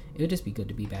place. It would just be good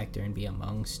to be back there and be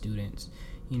among students,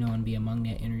 and be among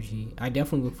that energy. I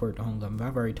definitely look forward to homecoming.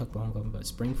 I've already talked about homecoming, but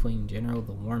spring fling in general,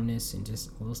 the warmness and just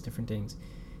all those different things,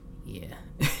 yeah.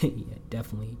 Yeah,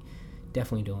 definitely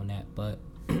doing that. But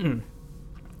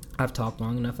I've talked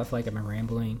long enough. I feel like I've been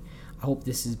rambling. I hope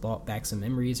this has brought back some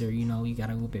memories, or you got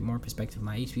a little bit more perspective of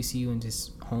my HBCU and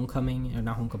just homecoming, or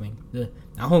not homecoming,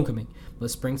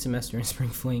 but spring semester and spring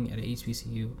fling at a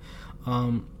HBCU.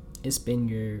 It's been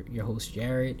your host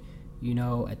Jared.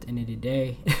 At the end of the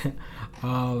day,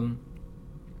 I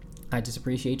just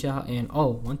appreciate y'all. And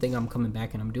one thing I'm coming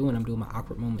back and I'm doing my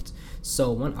awkward moments.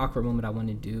 So one awkward moment I want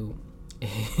to do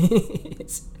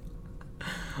is.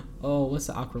 What's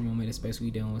the awkward moment, especially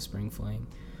dealing with spring fling?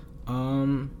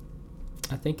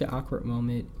 I think the awkward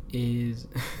moment is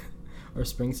or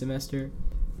spring semester.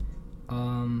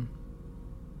 What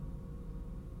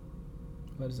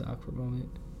is the awkward moment?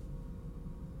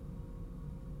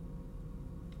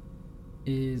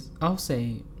 I'll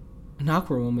say an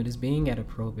awkward moment is being at a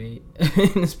probate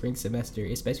in the spring semester,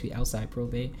 especially outside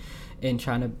probate, and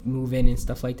trying to move in and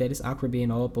stuff like that. It's awkward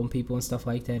being all up on people and stuff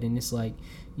like that, and it's like,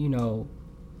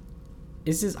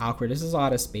 it's just awkward. This is a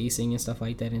lot of spacing and stuff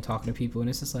like that, and talking to people, and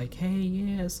it's just like, hey,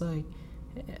 yeah, it's like,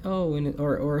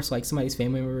 or it's like somebody's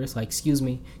family member is like, excuse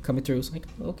me, coming through. It's like,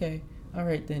 okay, all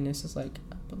right, then. It's just like,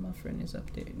 but my friend is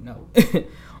up there. No.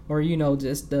 Or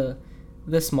just the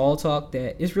small talk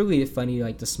that it's really funny,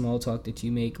 like the small talk that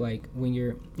you make, like when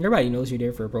everybody knows you're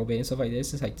there for a probate and stuff like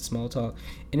this. It's like the small talk,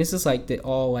 and it's just like the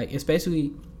all, like,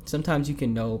 especially sometimes you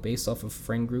can know based off of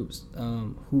friend groups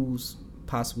who's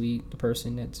possibly the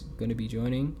person that's going to be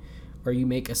joining, or you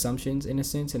make assumptions in a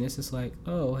sense, and it's just like,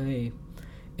 oh, hey,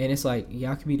 and it's like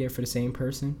y'all could be there for the same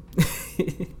person.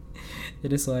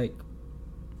 And it's like,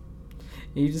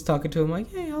 and you're just talking to him like,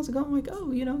 hey, how's it going? Like,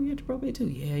 oh, you have to probate too.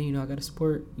 Yeah, I got to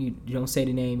support. You don't say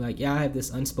the name. Like, yeah, I have this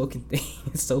unspoken thing.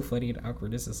 It's so funny and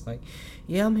awkward. It's just like,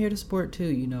 yeah, I'm here to support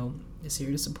too. Just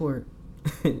here to support.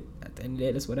 At the end of the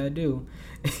day, that's what I do.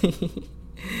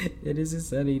 It is just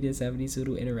funny just having these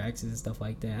little interactions and stuff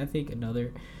like that. I think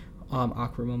another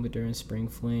awkward moment during spring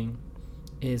fling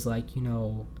is like,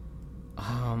 oh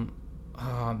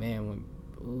man,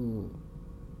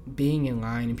 being in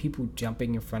line and people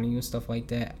jumping in front of you and stuff like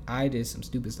that. I did some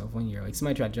stupid stuff one year. Like,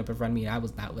 somebody tried to jump in front of me and I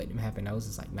was not letting it happen. I was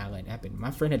just like, not letting it happen. My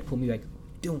friend had to pull me like,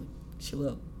 chill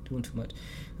up, doing too much.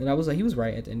 And I was like, he was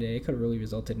right at the end of the day. It could have really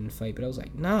resulted in a fight, but I was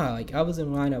like, nah, like, I was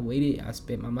in line, I waited, I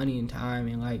spent my money and time,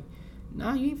 and like,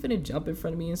 nah, you ain't finna jump in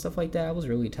front of me and stuff like that. I was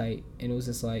really tight, and it was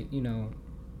just like,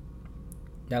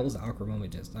 that was an awkward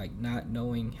moment, just like not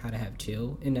knowing how to have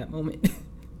chill in that moment.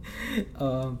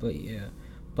 But yeah,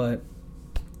 but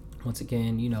once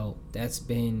again, that's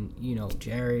been,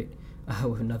 Jared,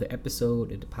 with another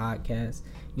episode of the podcast.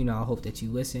 I hope that you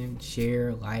listen,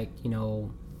 share, like,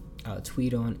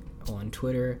 tweet on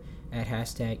Twitter at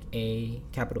 #A,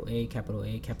 capital A, capital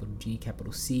A, capital G,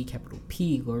 capital C, capital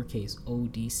P, lowercase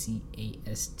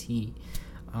ODCAST.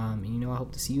 And, I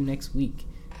hope to see you next week.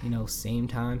 Same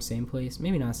time, same place.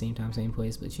 Maybe not same time, same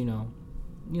place, but, the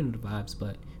vibes.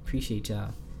 But appreciate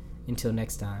y'all. Until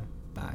next time.